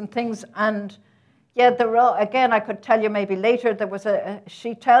cuttings and things. And yeah, again, I could tell you maybe later, there was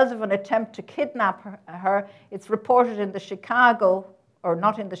she tells of an attempt to kidnap her. It's reported in the Chicago, or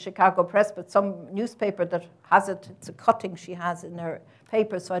not in the Chicago Press, but some newspaper that has it. It's a cutting she has in her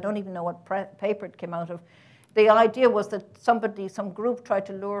paper, so I don't even know what paper it came out of. The idea was that some group tried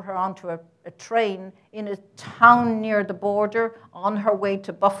to lure her onto a train in a town near the border on her way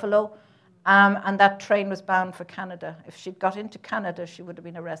to Buffalo, and that train was bound for Canada. If she'd got into Canada, she would have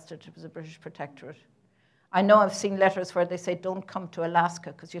been arrested. It was a British protectorate. I know I've seen letters where they say, don't come to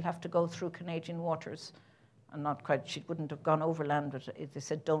Alaska because you'll have to go through Canadian waters. And not quite, she wouldn't have gone overland, but they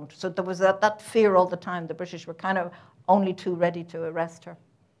said don't. So there was that fear all the time. The British were kind of only too ready to arrest her.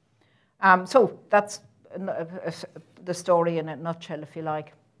 So that's the story in a nutshell, if you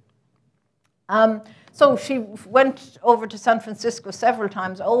like. So she went over to San Francisco several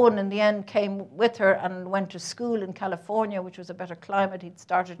times. Owen, in the end, came with her and went to school in California, which was a better climate. He'd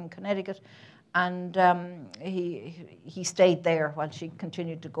started in Connecticut. And he stayed there while she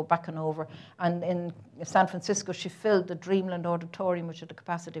continued to go back and over. And in San Francisco, she filled the Dreamland Auditorium, which had a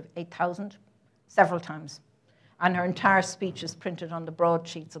capacity of 8,000, several times. And her entire speech is printed on the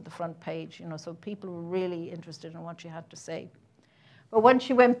broadsheets of the front page, you know, so people were really interested in what she had to say. But when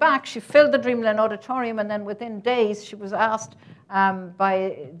she went back, she filled the Dreamland Auditorium, and then within days, she was asked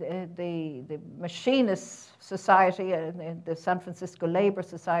by the Machinists Society, the San Francisco Labor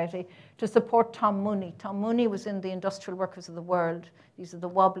Society, to support Tom Mooney. Tom Mooney was in the Industrial Workers of the World. These are the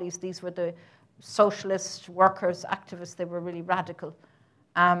Wobblies. These were the socialist workers, activists. They were really radical.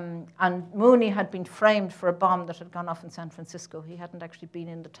 And Mooney had been framed for a bomb that had gone off in San Francisco. He hadn't actually been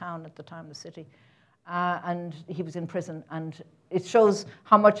in the town at the time, the city. And he was in prison. And it shows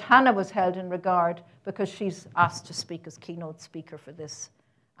how much Hannah was held in regard because she's asked to speak as keynote speaker for this.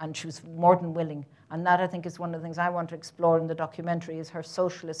 And she was more than willing. And that, I think, is one of the things I want to explore in the documentary, is her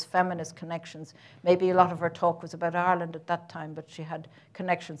socialist, feminist connections. Maybe a lot of her talk was about Ireland at that time, but she had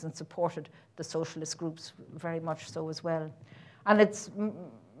connections and supported the socialist groups very much so as well. And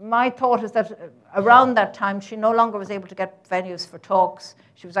my thought is that around that time, she no longer was able to get venues for talks.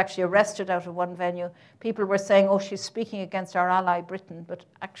 She was actually arrested out of one venue. People were saying, oh, she's speaking against our ally Britain. But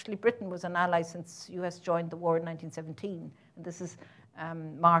actually, Britain was an ally since the US joined the war in 1917. And this is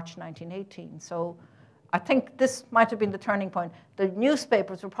March 1918. So I think this might have been the turning point. The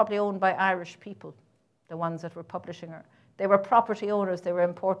newspapers were probably owned by Irish people, the ones that were publishing her. They were property owners. They were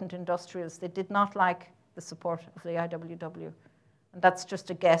important industrials. They did not like the support of the IWW. And that's just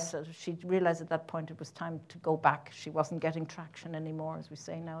a guess. She realized at that point it was time to go back. She wasn't getting traction anymore, as we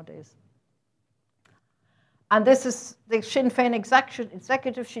say nowadays. And this is the Sinn Féin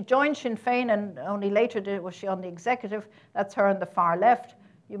executive. She joined Sinn Féin, and only later was she on the executive. That's her on the far left.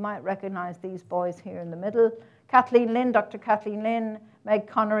 You might recognize these boys here in the middle. Kathleen Lynn, Dr. Kathleen Lynn, Meg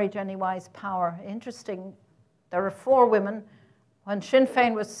Connery, Jenny Wise Power. Interesting, there are 4 women. When Sinn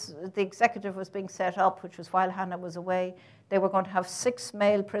Féin the executive was being set up, which was while Hannah was away, they were going to have 6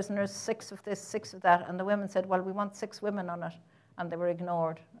 male prisoners, 6 of this, 6 of that. And the women said, well, we want 6 women on it. And they were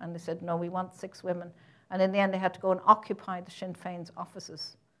ignored. And they said, no, we want 6 women. And in the end, they had to go and occupy the Sinn Féin's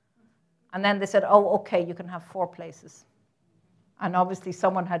offices. And then they said, oh, okay, you can have 4 places. And obviously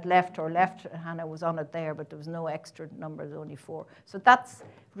someone had left, Hannah was on it there, but there was no extra number, there was only 4. So that's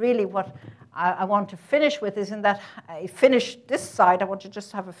really what I want to finish with, is in that I finish this side, I want to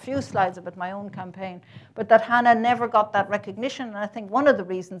just have a few slides about my own campaign, but that Hannah never got that recognition. And I think one of the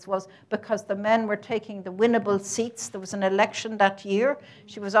reasons was because the men were taking the winnable seats. There was an election that year.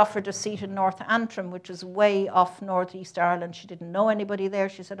 She was offered a seat in North Antrim, which is way off Northeast Ireland. She didn't know anybody there.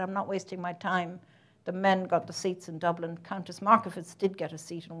 She said, I'm not wasting my time. The men got the seats in Dublin. Countess Markievicz did get a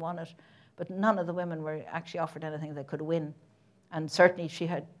seat and won it, but none of the women were actually offered anything they could win. And certainly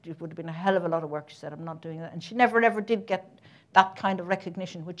it would have been a hell of a lot of work. She said, I'm not doing that. And she never ever did get that kind of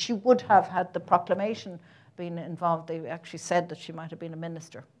recognition, which she would have had the proclamation been involved. They actually said that she might have been a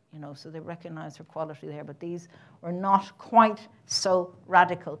minister, so they recognized her quality there. But these were not quite so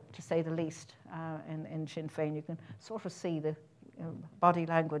radical, to say the least, in Sinn Féin. You can sort of see the body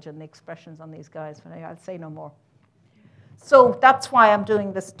language and the expressions on these guys, but I'll say no more. So that's why I'm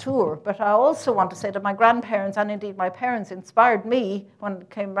doing this tour. But I also want to say that my grandparents, and indeed my parents, inspired me when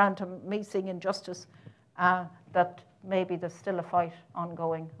it came around to me seeing injustice, that maybe there's still a fight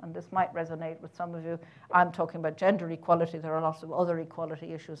ongoing, and this might resonate with some of you. I'm talking about gender equality. There are lots of other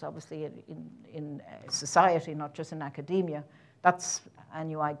equality issues, obviously, in society, not just in academia. That's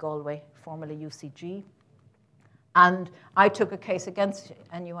NUI Galway, formerly UCG. And I took a case against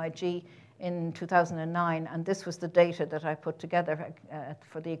NUIG in 2009, and this was the data that I put together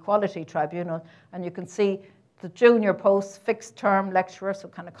for the Equality Tribunal. And you can see the junior posts, fixed term lecturer, so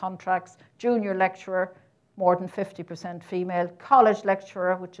kind of contracts, junior lecturer, more than 50% female, college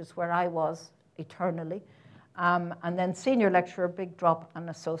lecturer, which is where I was eternally, and then senior lecturer, big drop, and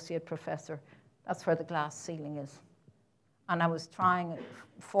associate professor. That's where the glass ceiling is. And I was trying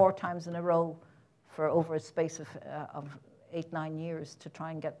 4 times in a row for over a space of 8-9 years to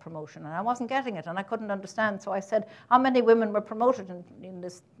try and get promotion. And I wasn't getting it, and I couldn't understand. So I said, how many women were promoted in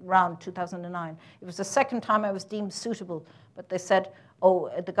this round, 2009? It was the second time I was deemed suitable, but they said,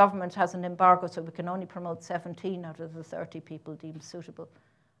 oh, the government has an embargo, so we can only promote 17 out of the 30 people deemed suitable.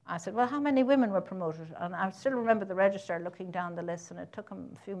 I said, well, how many women were promoted? And I still remember the registrar looking down the list, and it took him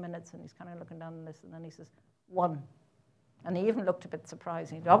a few minutes, and he's kind of looking down the list, and then he says, 1. And he even looked a bit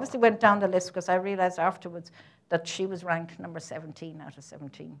surprised. He obviously went down the list because I realized afterwards that she was ranked number 17 out of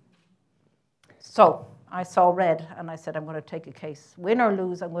 17. So I saw red, and I said, I'm going to take a case. Win or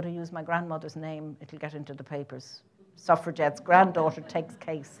lose, I'm going to use my grandmother's name. It'll get into the papers. Suffragettes, granddaughter takes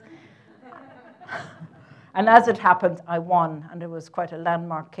case. And as it happened, I won, and it was quite a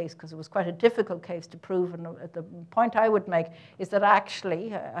landmark case because it was quite a difficult case to prove. And the point I would make is that actually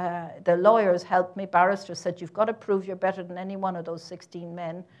the lawyers helped me. Barristers said, you've got to prove you're better than any one of those 16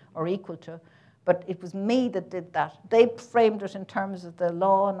 men or equal to. But it was me that did that. They framed it in terms of the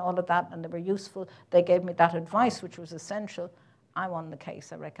law and all of that, and they were useful. They gave me that advice, which was essential. I won the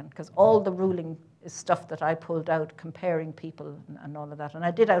case, I reckon, because all the ruling is stuff that I pulled out, comparing people and all of that. And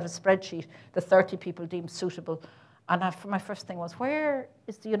I did out a spreadsheet, the 30 people deemed suitable. And my first thing was, where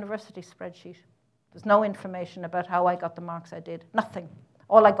is the university spreadsheet? There's no information about how I got the marks I did, nothing.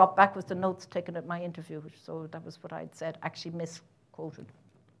 All I got back was the notes taken at my interview, so that was what I'd said, actually misquoted.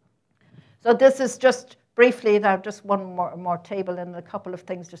 So this is just briefly, now just one more table and a couple of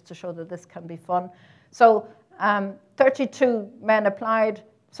things just to show that this can be fun. So 32 men applied.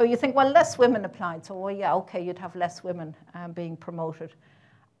 So you think, well, less women applied. So, well, yeah, okay, you'd have less women being promoted.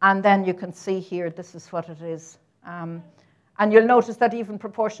 And then you can see here, this is what it is. And you'll notice that even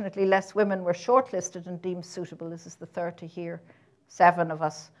proportionately less women were shortlisted and deemed suitable. This is the 30 here, 7 of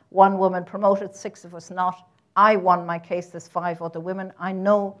us. 1 woman promoted, 6 of us not. I won my case, there's 5 other women. I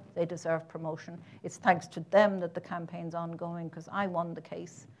know they deserve promotion. It's thanks to them that the campaign's ongoing because I won the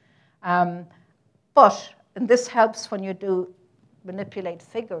case. And this helps when you do manipulate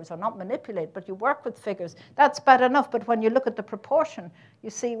figures, or not manipulate, but you work with figures. That's bad enough, but when you look at the proportion, you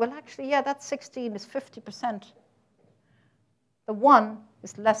see, well, actually, yeah, that 16 is 50%. The 1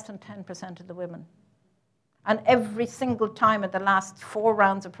 is less than 10% of the women. And every single time in the last 4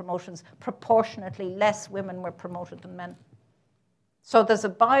 rounds of promotions, proportionately less women were promoted than men. So there's a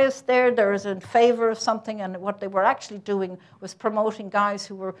bias there. There is in favor of something, and what they were actually doing was promoting guys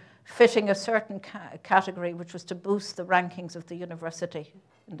who were fitting a certain category, which was to boost the rankings of the university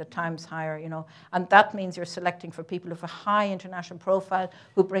in the Times Higher, And that means you're selecting for people of a high international profile,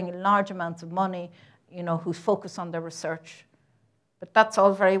 who bring in large amounts of money, who focus on their research. But that's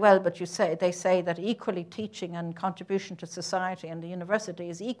all very well, but they say that equally teaching and contribution to society and the university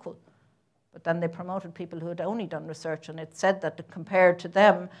is equal. But then they promoted people who had only done research, and it said that compared to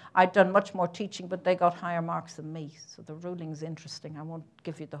them, I'd done much more teaching, but they got higher marks than me. So the ruling's interesting. I won't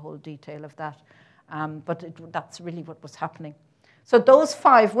give you the whole detail of that. But that's really what was happening. So those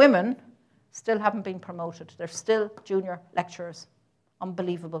 5 women still haven't been promoted. They're still junior lecturers.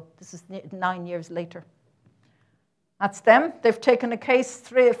 Unbelievable. This is 9 years later. That's them. They've taken a case.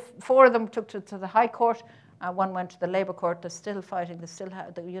 4 of them took to the High Court. 1 went to the Labour Court. They're still fighting.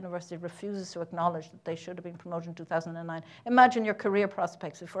 The university refuses to acknowledge that they should have been promoted in 2009. Imagine your career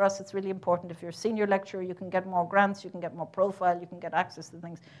prospects. For us, it's really important. If you're a senior lecturer, you can get more grants, you can get more profile, you can get access to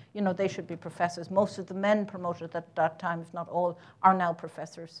things. You know, they should be professors. Most of the men promoted at that time, if not all, are now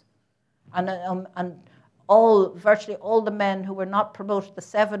professors. And virtually all the men who were not promoted, the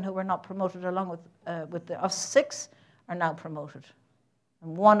 7 who were not promoted along with the 6 are now promoted.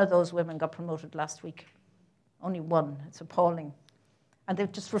 And 1 of those women got promoted last week. Only 1. It's appalling. And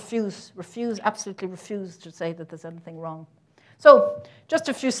they've just absolutely refused to say that there's anything wrong. So just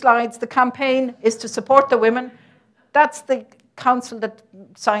a few slides. The campaign is to support the women. That's the council that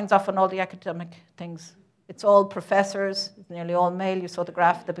signs off on all the academic things. It's all professors, it's nearly all male. You saw the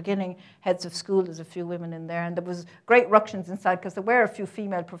graph at the beginning. Heads of school, there's a few women in there. And there was great ructions inside because there were a few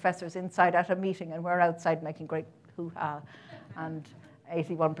female professors inside at a meeting, and we're outside making great hoo-ha. And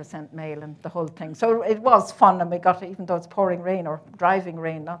 81% male and the whole thing. So it was fun, and we got it, even though it's pouring rain or driving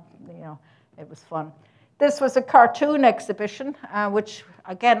rain, it was fun. This was a cartoon exhibition, which,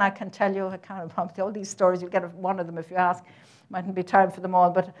 again, I can tell you, I can't promise all these stories. You'll get one of them if you ask. Mightn't be time for them all,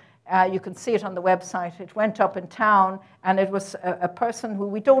 but you can see it on the website. It went up in town, and it was a person who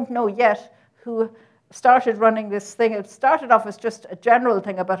we don't know yet who started running this thing. It started off as just a general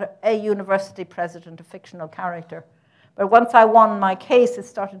thing about a university president, a fictional character. But once I won my case, it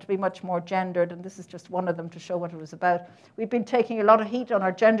started to be much more gendered, and this is just one of them to show what it was about. We've been taking a lot of heat on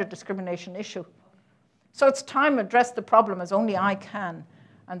our gender discrimination issue. So it's time to address the problem as only I can.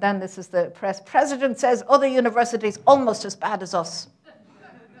 And then this is the press. President says other universities almost as bad as us.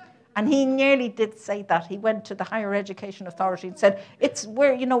 And he nearly did say that. He went to the Higher Education Authority and said, it's a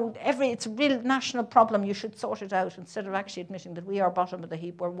real national problem, you should sort it out, instead of actually admitting that we are bottom of the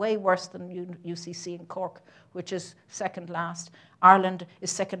heap. We're way worse than UCC in Cork, which is second last. Ireland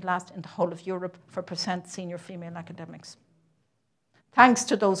is second last in the whole of Europe for % senior female academics. Thanks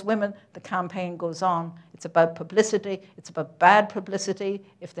to those women, the campaign goes on. It's about publicity. It's about bad publicity.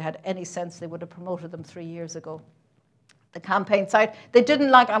 If they had any sense, they would have promoted them 3 years ago. The campaign site. They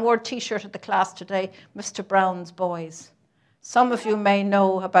didn't like, I wore a T-shirt at the class today, Mr. Brown's Boys. Some of you may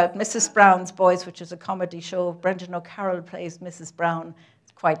know about Mrs. Brown's Boys, which is a comedy show. Brendan O'Carroll plays Mrs. Brown.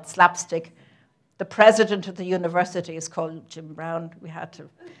 It's quite slapstick. The president of the university is called Jim Brown. We had to.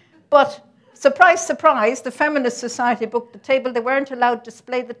 But surprise, surprise, the Feminist Society booked the table. They weren't allowed to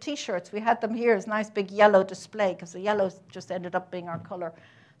display the T-shirts. We had them here as a nice big yellow display because the yellow just ended up being our color.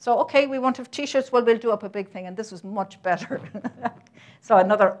 So, okay, we want to have T-shirts. Well, we'll do up a big thing. And this was much better. So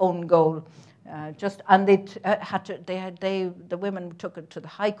another own goal. The women took it to the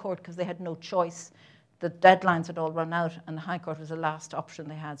High Court because they had no choice. The deadlines had all run out, and the High Court was the last option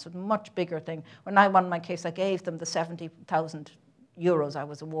they had. So a much bigger thing. When I won my case, I gave them the 70,000 euros I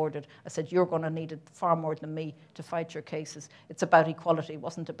was awarded. I said, you're going to need it far more than me to fight your cases. It's about equality. It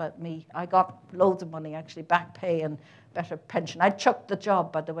wasn't about me. I got loads of money, actually, back pay and better pension. I chucked the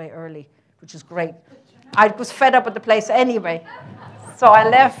job, by the way, early, which is great. I was fed up with the place anyway. So I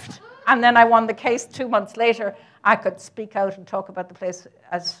left, and then I won the case 2 months later. I could speak out and talk about the place,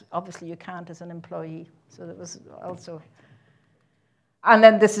 as obviously you can't as an employee. So that was also... And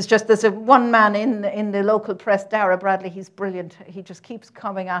then this is just, there's one man in the local press, Dara Bradley, he's brilliant. He just keeps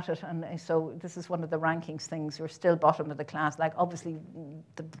coming at it. And so this is one of the rankings things. We're still bottom of the class. Like, obviously,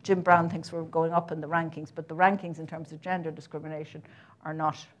 Jim Brown thinks we're going up in the rankings, but the rankings in terms of gender discrimination are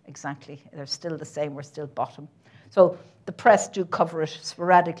not exactly. They're still the same. We're still bottom. So the press do cover it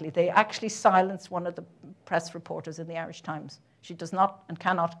sporadically. They actually silenced one of the press reporters in the Irish Times. She does not and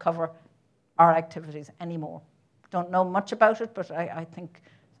cannot cover our activities anymore. Don't know much about it, but I think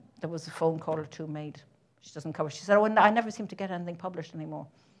there was a phone call or two made. She doesn't cover. She said, oh, I never seem to get anything published anymore.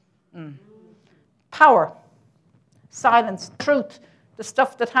 Power, silence, truth. The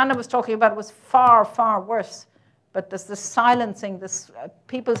stuff that Hannah was talking about was far, far worse. But there's this silencing, this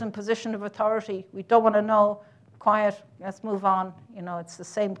people's in position of authority. We don't want to know. Quiet, let's move on. You know, it's the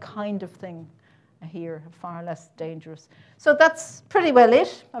same kind of thing here, far less dangerous. So that's pretty well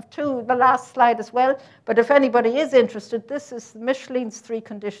it. I have the last slide as well. But if anybody is interested, this is Micheline's 3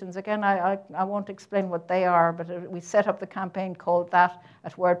 conditions. Again, I won't explain what they are, but we set up the campaign called that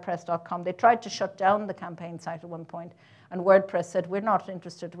at wordpress.com. They tried to shut down the campaign site at one point. And WordPress said, we're not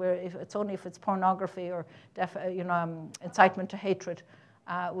interested. It's only if it's pornography or incitement to hatred.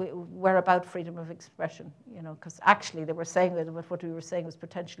 We're about freedom of expression, because actually they were saying that what we were saying was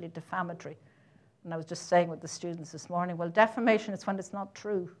potentially defamatory. And I was just saying with the students this morning, well, defamation is when it's not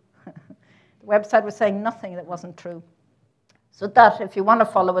true. The website was saying nothing that wasn't true. So that, if you want to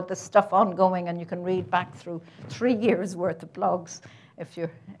follow it, there's stuff ongoing, and you can read back through 3 years' worth of blogs if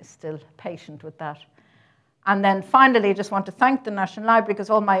you're still patient with that. And then finally, I just want to thank the National Library, because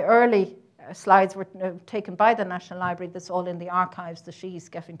all my early slides were taken by the National Library. That's all in the archives, the Micheline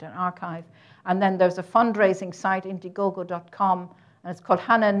Skeffington archive. And then there's a fundraising site, Indiegogo.com, and it's called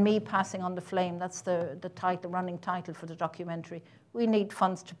Hannah and Me Passing on the Flame. That's the running title for the documentary. We need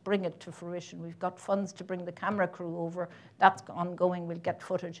funds to bring it to fruition. We've got funds to bring the camera crew over. That's ongoing. We'll get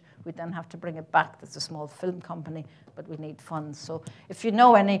footage. We then have to bring it back. That's a small film company, but we need funds. So if you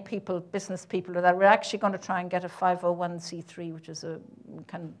know any people, business people, that we're actually going to try and get a 501c3, which is a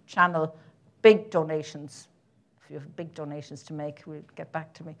kind of channel, big donations. If you have big donations to make, we'll get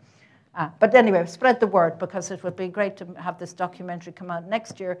back to me. But anyway, spread the word, because it would be great to have this documentary come out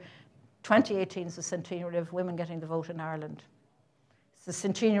next year. 2018 is the centenary of women getting the vote in Ireland. It's the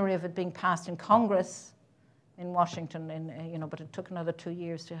centenary of it being passed in Congress in Washington, but it took another 2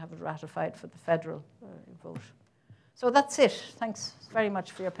 years to have it ratified for the federal vote. So that's it. Thanks very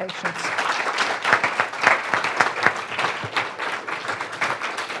much for your patience.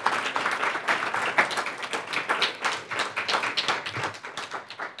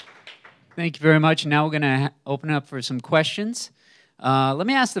 Thank you very much. Now we're going to open up for some questions. Let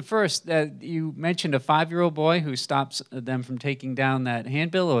me ask the first. You mentioned a 5-year-old boy who stops them from taking down that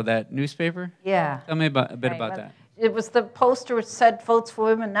handbill or that newspaper. Yeah. Tell me a bit about that. It was the poster which said, "Votes for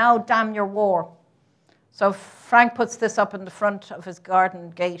women, now damn your war." So Frank puts this up in the front of his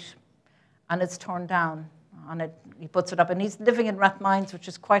garden gate, and it's torn down. And he puts it up, and he's living in Rathmines, which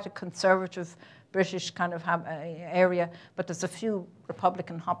is quite a conservative British kind of area, but there's a few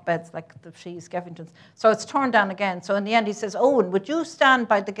Republican hotbeds like the Micheline Skeffingtons. So it's torn down again. So in the end he says, "Owen, would you stand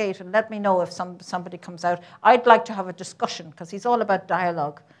by the gate and let me know if somebody comes out? I'd like to have a discussion," because he's all about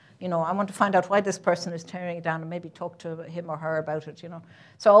dialogue. I want to find out why this person is tearing it down and maybe talk to him or her about it,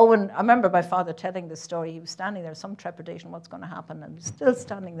 So Owen, I remember my father telling this story. He was standing there, some trepidation, what's going to happen, and he's still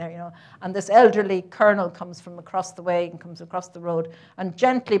standing there, And this elderly colonel comes from across the way and comes across the road and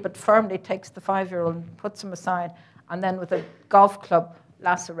gently but firmly takes the 5-year-old and puts him aside, and then with a golf club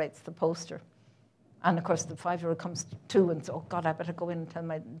lacerates the poster. And of course the 5-year-old comes to and says, "Oh God, I better go in and tell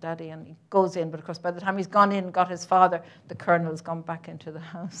my daddy," and he goes in, but of course by the time he's gone in and got his father, the colonel's gone back into the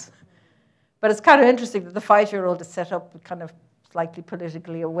house. But it's kind of interesting that the 5-year-old is set up kind of slightly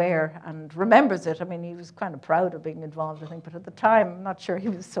politically aware and remembers it. I mean, he was kind of proud of being involved, I think, but at the time I'm not sure he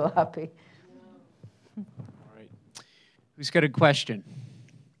was so happy. All right. Who's got a question?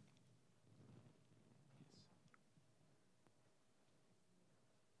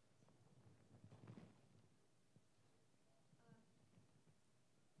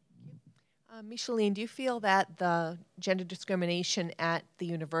 Micheline, do you feel that the gender discrimination at the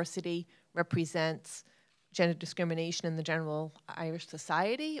university represents gender discrimination in the general Irish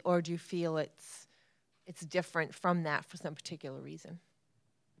society, or do you feel it's different from that for some particular reason?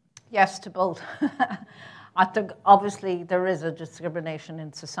 Yes to both. I think obviously there is a discrimination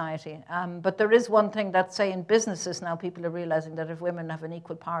in society, but there is one thing that, say, in businesses now, people are realizing that if women have an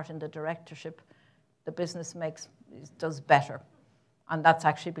equal part in the directorship, the business does better. And that's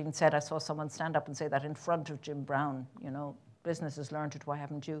actually been said. I saw someone stand up and say that in front of Jim Brown. Businesses learned it, why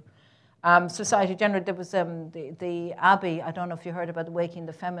haven't you? Society generally, there was the Abbey. I don't know if you heard about Waking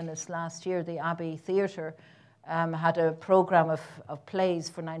the Feminists last year. The Abbey Theatre had a program of plays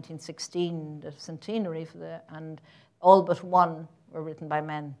for 1916, the centenary, and all but one were written by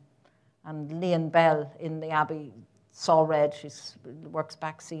men. And Leon Bell in the Abbey saw red. She works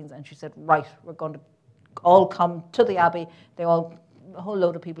back scenes, and she said, "Right, we're going to all come to the Abbey." A whole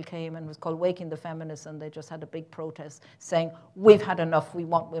load of people came, and it was called Waking the Feminists, and they just had a big protest saying, "We've had enough, we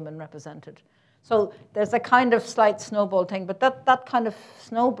want women represented." So there's a kind of slight snowball thing, but that kind of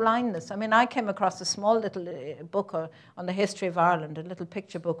snow blindness. I mean, I came across a small little book on the history of Ireland, a little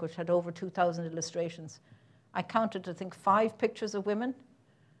picture book which had over 2,000 illustrations. I counted, I think, 5 pictures of women,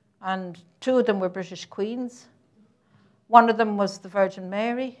 and 2 of them were British queens. One of them was the Virgin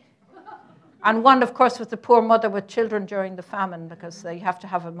Mary. And one, of course, was the poor mother with children during the famine, because they have to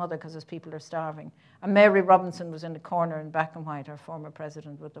have a mother because people are starving. And Mary Robinson was in the corner in black and white, our former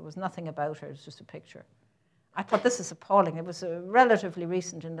president, but there was nothing about her. It was just a picture. I thought, this is appalling. It was relatively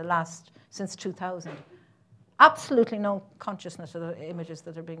recent since 2000. Absolutely no consciousness of the images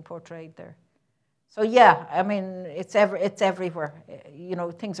that are being portrayed there. So yeah, I mean, it's everywhere. You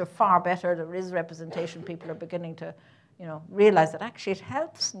know, things are far better. There is representation. People are beginning to, you know, realize that actually it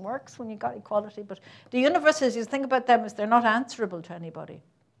helps and works when you got equality. But the universities, you think about them, is they're not answerable to anybody.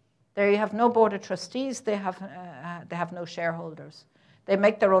 There you have no board of trustees. They have no shareholders. They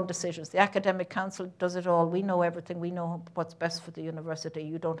make their own decisions. The academic council does it all. We know everything. We know what's best for the university.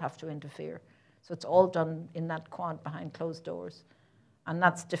 You don't have to interfere. So it's all done in that quad behind closed doors. And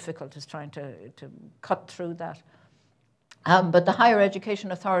that's difficult, is trying to cut through that. But the Higher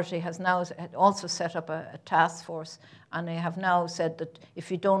Education Authority has now also set up a task force, and they have now said that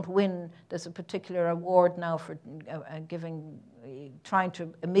if you don't win, there's a particular award now for trying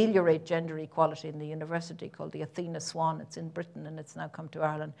to ameliorate gender equality in the university called the Athena Swan. It's in Britain, and it's now come to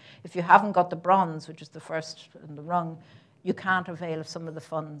Ireland. If you haven't got the bronze, which is the first in the rung, you can't avail of some of the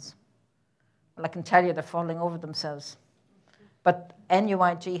funds. Well, I can tell you they're falling over themselves. But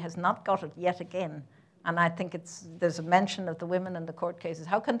NUIG has not got it yet again. And I think there's a mention of the women in the court cases.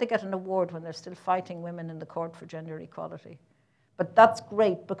 How can they get an award when they're still fighting women in the court for gender equality? But that's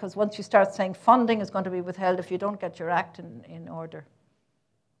great, because once you start saying funding is going to be withheld if you don't get your act in order.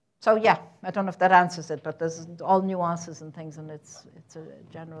 So yeah, I don't know if that answers it, but there's all nuances and things, and it's a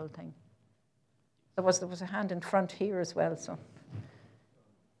general thing. There was a hand in front here as well, so.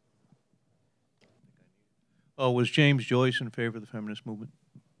 Oh, was James Joyce in favor of the feminist movement?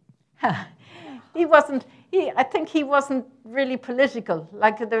 He wasn't. I think he wasn't really political.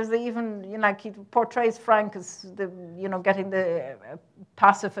 Like there's even, you know, like he portrays Frank as getting the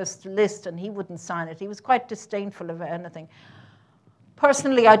pacifist list, and he wouldn't sign it. He was quite disdainful of anything.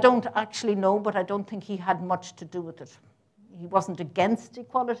 Personally, I don't actually know, but I don't think he had much to do with it. He wasn't against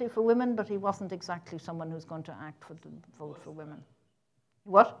equality for women, but he wasn't exactly someone who's going to act for the vote for women.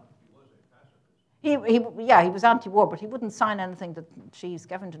 What? He was anti-war, but he wouldn't sign anything that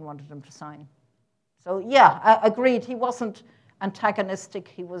Skeffington wanted him to sign. So yeah, I agreed. He wasn't antagonistic.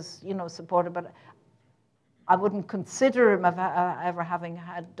 He was, supportive, but I wouldn't consider him ever having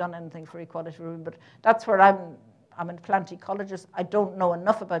done anything for equality for women. But that's where I'm a plant ecologist. I don't know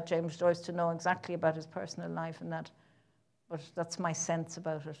enough about James Joyce to know exactly about his personal life and that, but that's my sense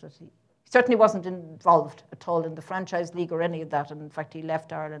about it. That he certainly wasn't involved at all in the franchise league or any of that. And in fact, he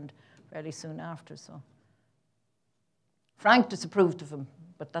left Ireland fairly soon after. So Frank disapproved of him,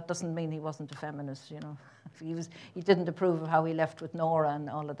 but that doesn't mean he wasn't a feminist. He didn't approve of how he left with Nora and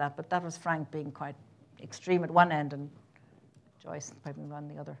all of that. But that was Frank being quite extreme at one end and Joyce probably on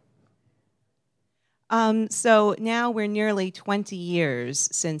the other. So now we're nearly 20 years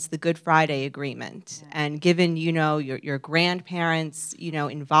since the Good Friday Agreement, and given your grandparents'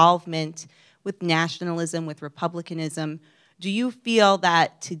 involvement with nationalism, with republicanism, do you feel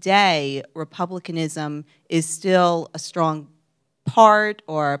that today republicanism is still a strong part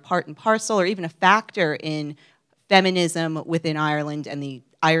or part and parcel or even a factor in feminism within Ireland and the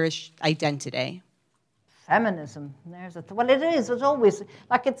Irish identity? Feminism, there's it. Well, it is. It's always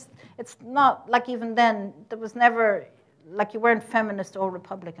like it's not like even then there was never like you weren't feminist or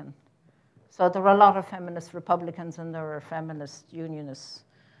Republican. So there were a lot of feminist Republicans and there were feminist Unionists.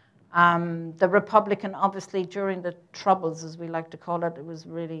 The Republican, obviously, during the Troubles, as we like to call it, it was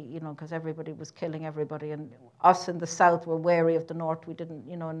really, because everybody was killing everybody. And us in the South were wary of the North. We didn't,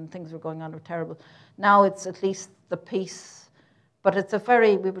 and things were going on were terrible. Now it's at least the peace. But it's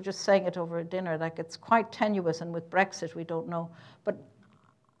we were just saying it over a dinner, like it's quite tenuous. And with Brexit, we don't know. But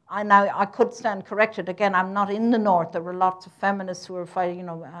I could stand corrected. Again, I'm not in the North. There were lots of feminists who were fighting,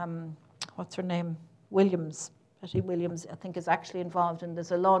 what's her name? Betty Williams, I think, is actually involved, and there's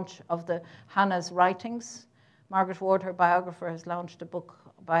a launch of the Hannah's writings. Margaret Ward, her biographer, has launched a book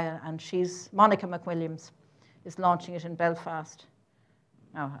and Monica McWilliams is launching it in Belfast.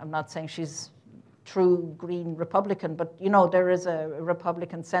 Now, I'm not saying she's true Green Republican, but there is a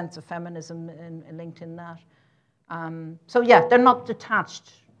Republican sense of feminism linked in that. So yeah, they're not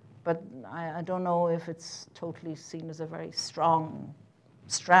detached, but I don't know if it's totally seen as a very strong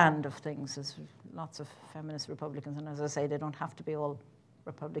strand of things. There's lots of feminist Republicans, and as I say, they don't have to be all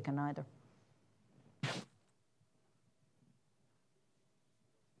Republican either.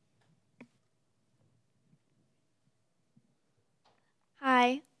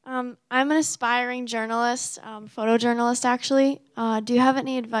 Hi, I'm an aspiring journalist, photojournalist actually. Do you have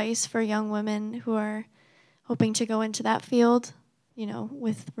any advice for young women who are hoping to go into that field,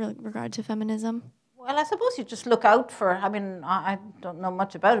 with regard to feminism? Well, I suppose you just look out for, I don't know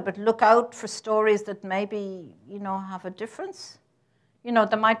much about it, but look out for stories that maybe, have a difference.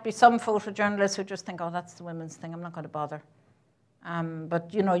 There might be some photojournalists who just think, oh, that's the women's thing, I'm not going to bother.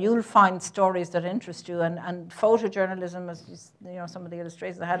 But you know, you'll find stories that interest you, and photojournalism, as you know, some of the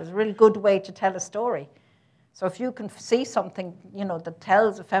illustrations I had, is a really good way to tell a story. So if you can see something, you know, that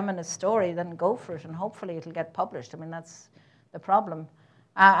tells a feminist story, then go for it, and hopefully it'll get published. I mean, that's the problem.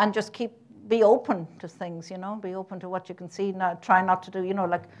 And just be open to things, you know, be open to what you can see. Try not to do, you know,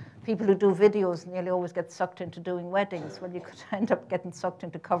 like people who do videos nearly always get sucked into doing weddings. Well, you could end up getting sucked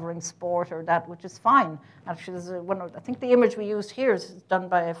into covering sport or that, which is fine. Actually, I think the image we used here is done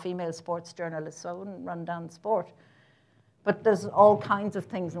by a female sports journalist, so I wouldn't run down sport. But there's all kinds of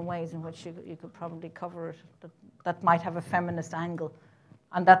things and ways in which you could probably cover it that might have a feminist angle.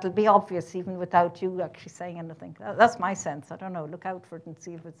 And that'll be obvious even without you actually saying anything. That's my sense. I don't know. Look out for it and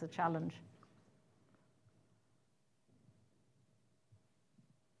see if it's a challenge.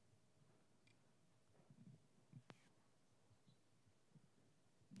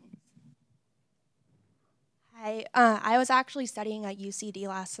 Hi, I was actually studying at UCD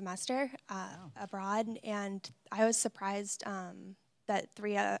last semester abroad, and I was surprised that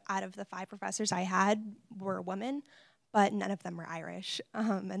 3 out of the 5 professors I had were women, but none of them were Irish.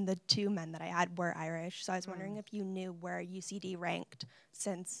 And the 2 men that I had were Irish, so I was wondering if you knew where UCD ranked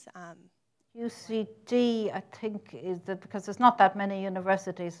since... UCD, I think, is that because there's not that many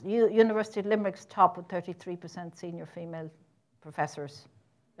universities. University of Limerick's top with 33% senior female professors.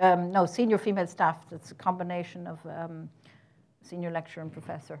 No, senior female staff. It's a combination of senior lecturer and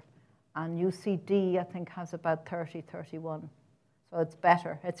professor. And UCD, I think, has about 30, 31. So it's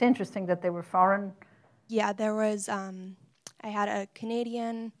better. It's interesting that they were foreign. Yeah, there was, I had a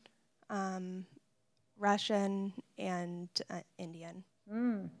Canadian, Russian, and Indian.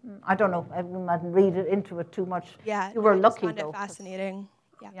 I don't know. I didn't read into it too much. Yeah, you were I lucky, found though. it fascinating.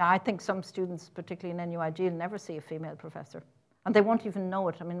 Yeah, I think some students, particularly in NUIG, will never see a female professor. And they won't even know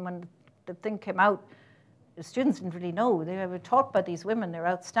it. I mean, when the thing came out, the students didn't really know. They were taught by these women. They're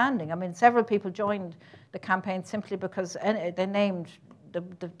outstanding. I mean, several people joined the campaign simply because they named the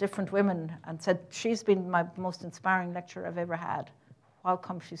different women and said, she's been my most inspiring lecturer I've ever had. How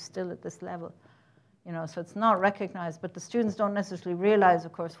come she's still at this level? You know, so it's not recognized. But the students don't necessarily realize,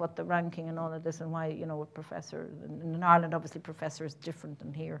 of course, what the ranking and all of this and why, you know, a professor. And in Ireland, obviously, professor is different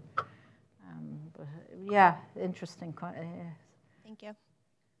than here. But yeah, interesting. Thank you.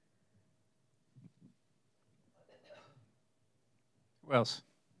 Who else?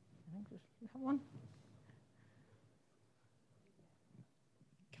 I think you have one.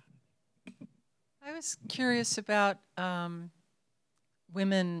 I was curious about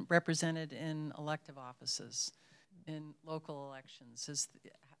women represented in elective offices in local elections.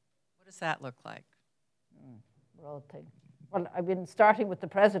 What does that look like? Broad thing. Well, I mean, starting with the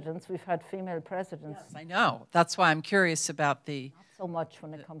presidents, we've had female presidents. Yes, I know. That's why I'm curious about the... Not so much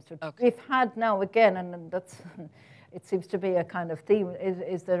when it comes to... Okay. We've had now, again, and that's... It seems to be a kind of theme,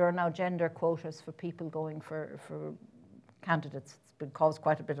 is there are now gender quotas for people going for candidates. It's been caused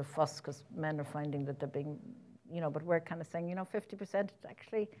quite a bit of fuss because men are finding that they're being, you know, but we're kind of saying, you know, 50%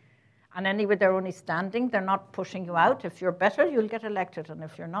 actually... And anyway, they're only standing. They're not pushing you out. If you're better, you'll get elected. And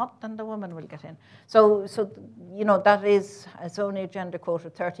if you're not, then the woman will get in. So you know, that is, it's only a gender quota,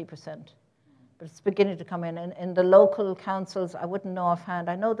 30%. But it's beginning to come in. In the local councils, I wouldn't know offhand.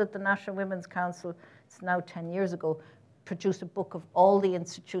 I know that the National Women's Council, it's now 10 years ago, produced a book of all the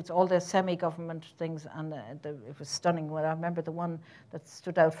institutes, all the semi-government things, and it was stunning. Well, I remember the one that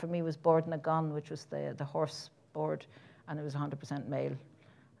stood out for me was Board na Gon, which was the horse board, and it was 100% male.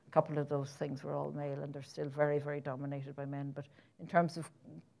 A couple of those things were all male, and they're still very, very dominated by men. But in terms of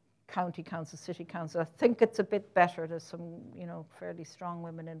county council, city council, I think it's a bit better. There's some, you know, fairly strong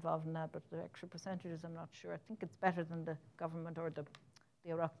women involved in that, but the extra percentages, I'm not sure. I think it's better than the government or the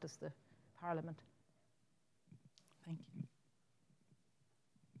Oireachtas, the parliament. Thank you.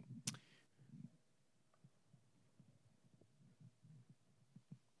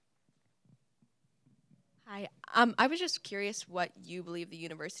 Hi. I was just curious what you believe the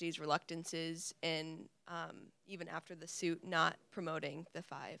university's reluctance is in, even after the suit, not promoting the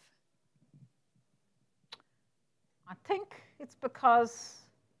 5. I think it's because,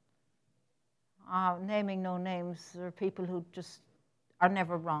 naming no names, there are people who just are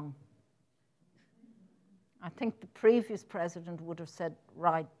never wrong. I think the previous president would have said,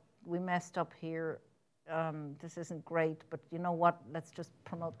 right, we messed up here, this isn't great, but you know what, let's just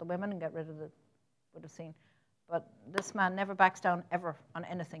promote the women and get rid of the would have seen. But this man never backs down ever on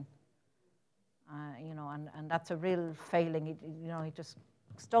anything. You know, and that's a real failing. He just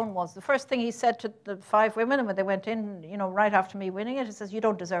stonewalls. The first thing he said to the 5 women when they went in, you know, right after me winning it, he says, you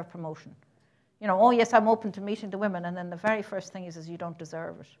don't deserve promotion. You know, oh yes, I'm open to meeting the women, and then the very first thing he says, you don't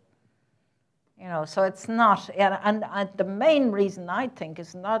deserve it. You know, so it's not, and the main reason I think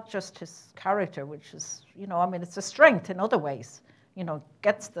is not just his character, which is, you know, I mean, it's a strength in other ways. You know,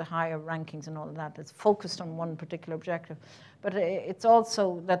 gets the higher rankings and all of that. It's focused on one particular objective. But it's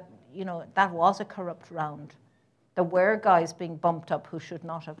also that, you know, that was a corrupt round. There were guys being bumped up who should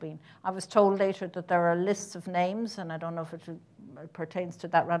not have been. I was told later that there are lists of names, and I don't know if it pertains to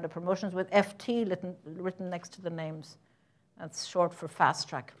that round of promotions, with FT written next to the names. That's short for fast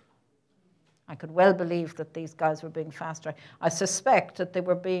track. I could well believe that these guys were being fast tracked. I suspect that they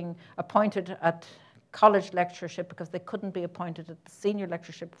were being appointed at college lectureship because they couldn't be appointed at the senior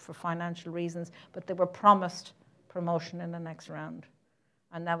lectureship for financial reasons, but they were promised promotion in the next round.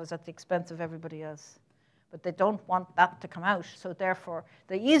 And that was at the expense of everybody else. But they don't want that to come out, so therefore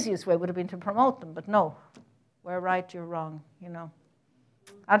the easiest way would have been to promote them, but no, we're right, you're wrong, you know.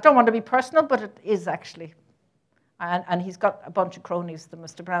 I don't want to be personal, but it is actually. And he's got a bunch of cronies, the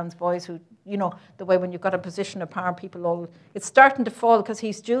Mr. Brown's boys, who, you know, the way when you've got a position of power, people all, it's starting to fall because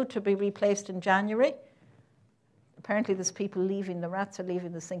he's due to be replaced in January. Apparently there's people leaving, the rats are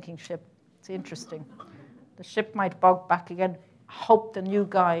leaving the sinking ship. It's interesting. The ship might bog back again. I hope the new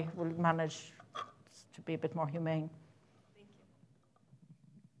guy will manage to be a bit more humane.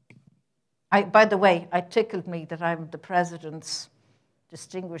 Thank you. By the way, it tickled me that I'm the president's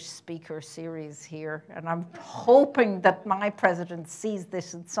distinguished speaker series here, and I'm hoping that my president sees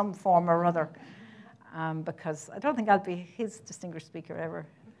this in some form or other, because I don't think I'll be his distinguished speaker ever,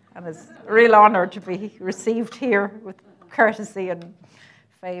 and it's a real honor to be received here with courtesy and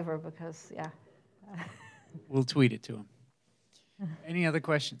favor, because, yeah. We'll tweet it to him. Any other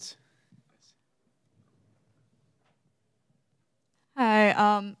questions? Hi,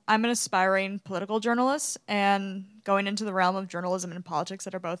 I'm an aspiring political journalist, and going into the realm of journalism and politics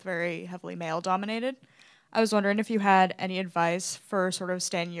that are both very heavily male-dominated. I was wondering if you had any advice for sort of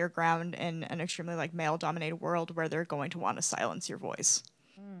standing your ground in an extremely like male-dominated world where they're going to want to silence your voice.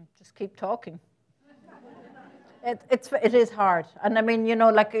 Just keep talking. It is hard. And I mean, you know,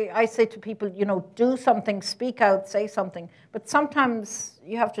 like I say to people, you know, do something, speak out, say something. But sometimes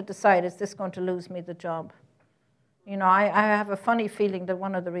you have to decide, is this going to lose me the job? You know, I have a funny feeling that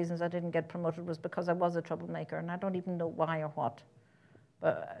one of the reasons I didn't get promoted was because I was a troublemaker, and I don't even know why or what.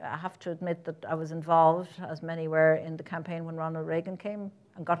 But I have to admit that I was involved, as many were, in the campaign when Ronald Reagan came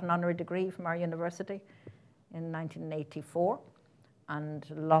and got an honorary degree from our university in 1984. And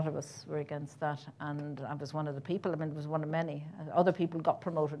a lot of us were against that, and I was one of the people. I mean, it was one of many. Other people got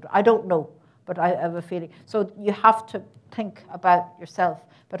promoted. I don't know, but I have a feeling. So you have to think about yourself,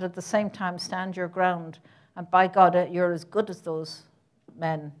 but at the same time, stand your ground. And by God, you're as good as those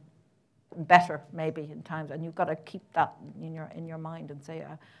men, better maybe in times. And you've got to keep that in your mind and say,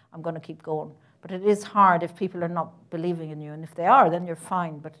 I'm going to keep going. But it is hard if people are not believing in you. And if they are, then you're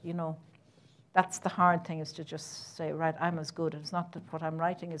fine. But, you know, that's the hard thing, is to just say, right, I'm as good. It's not that what I'm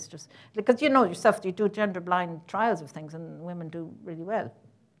writing is just, because you know yourself, you do gender-blind trials of things, and women do really well.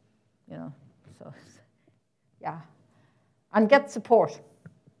 You know, so, yeah. And get support.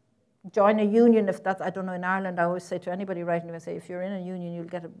 Join a union if that's, I don't know, in Ireland, I always say to anybody writing, I say, if you're in a union, you'll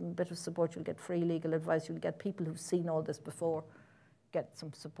get a bit of support, you'll get free legal advice, you'll get people who've seen all this before, get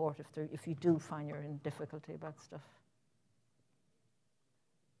some support if you do find you're in difficulty about stuff.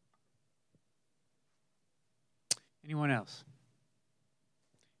 Anyone else?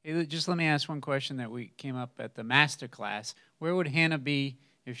 Hey, just let me ask one question that we came up at the master class. Where would Hannah be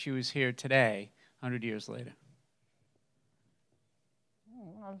if she was here today, 100 years later?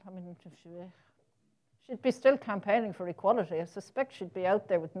 Well, I mean, she'd be still campaigning for equality. I suspect she'd be out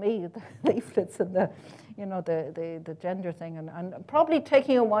there with me, the leaflets and the, you know, the gender thing, and probably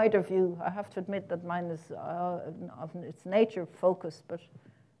taking a wider view. I have to admit that mine is of its nature focused, but,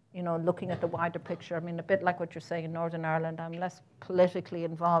 you know, looking at the wider picture. I mean, a bit like what you're saying in Northern Ireland, I'm less politically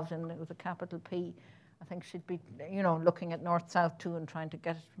involved in it with a capital P. I think she'd be, you know, looking at North-South too and trying to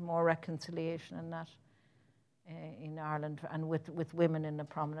get more reconciliation in that. In Ireland, and with women in a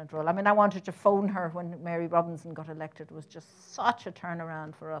prominent role. I mean, I wanted to phone her when Mary Robinson got elected. It was just such a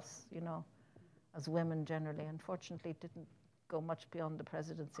turnaround for us, you know, as women generally. Unfortunately, it didn't go much beyond the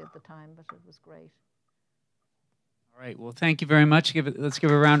presidency at the time, but it was great. All right, well, thank you very much. Let's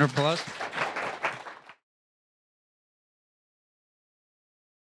give a round of applause.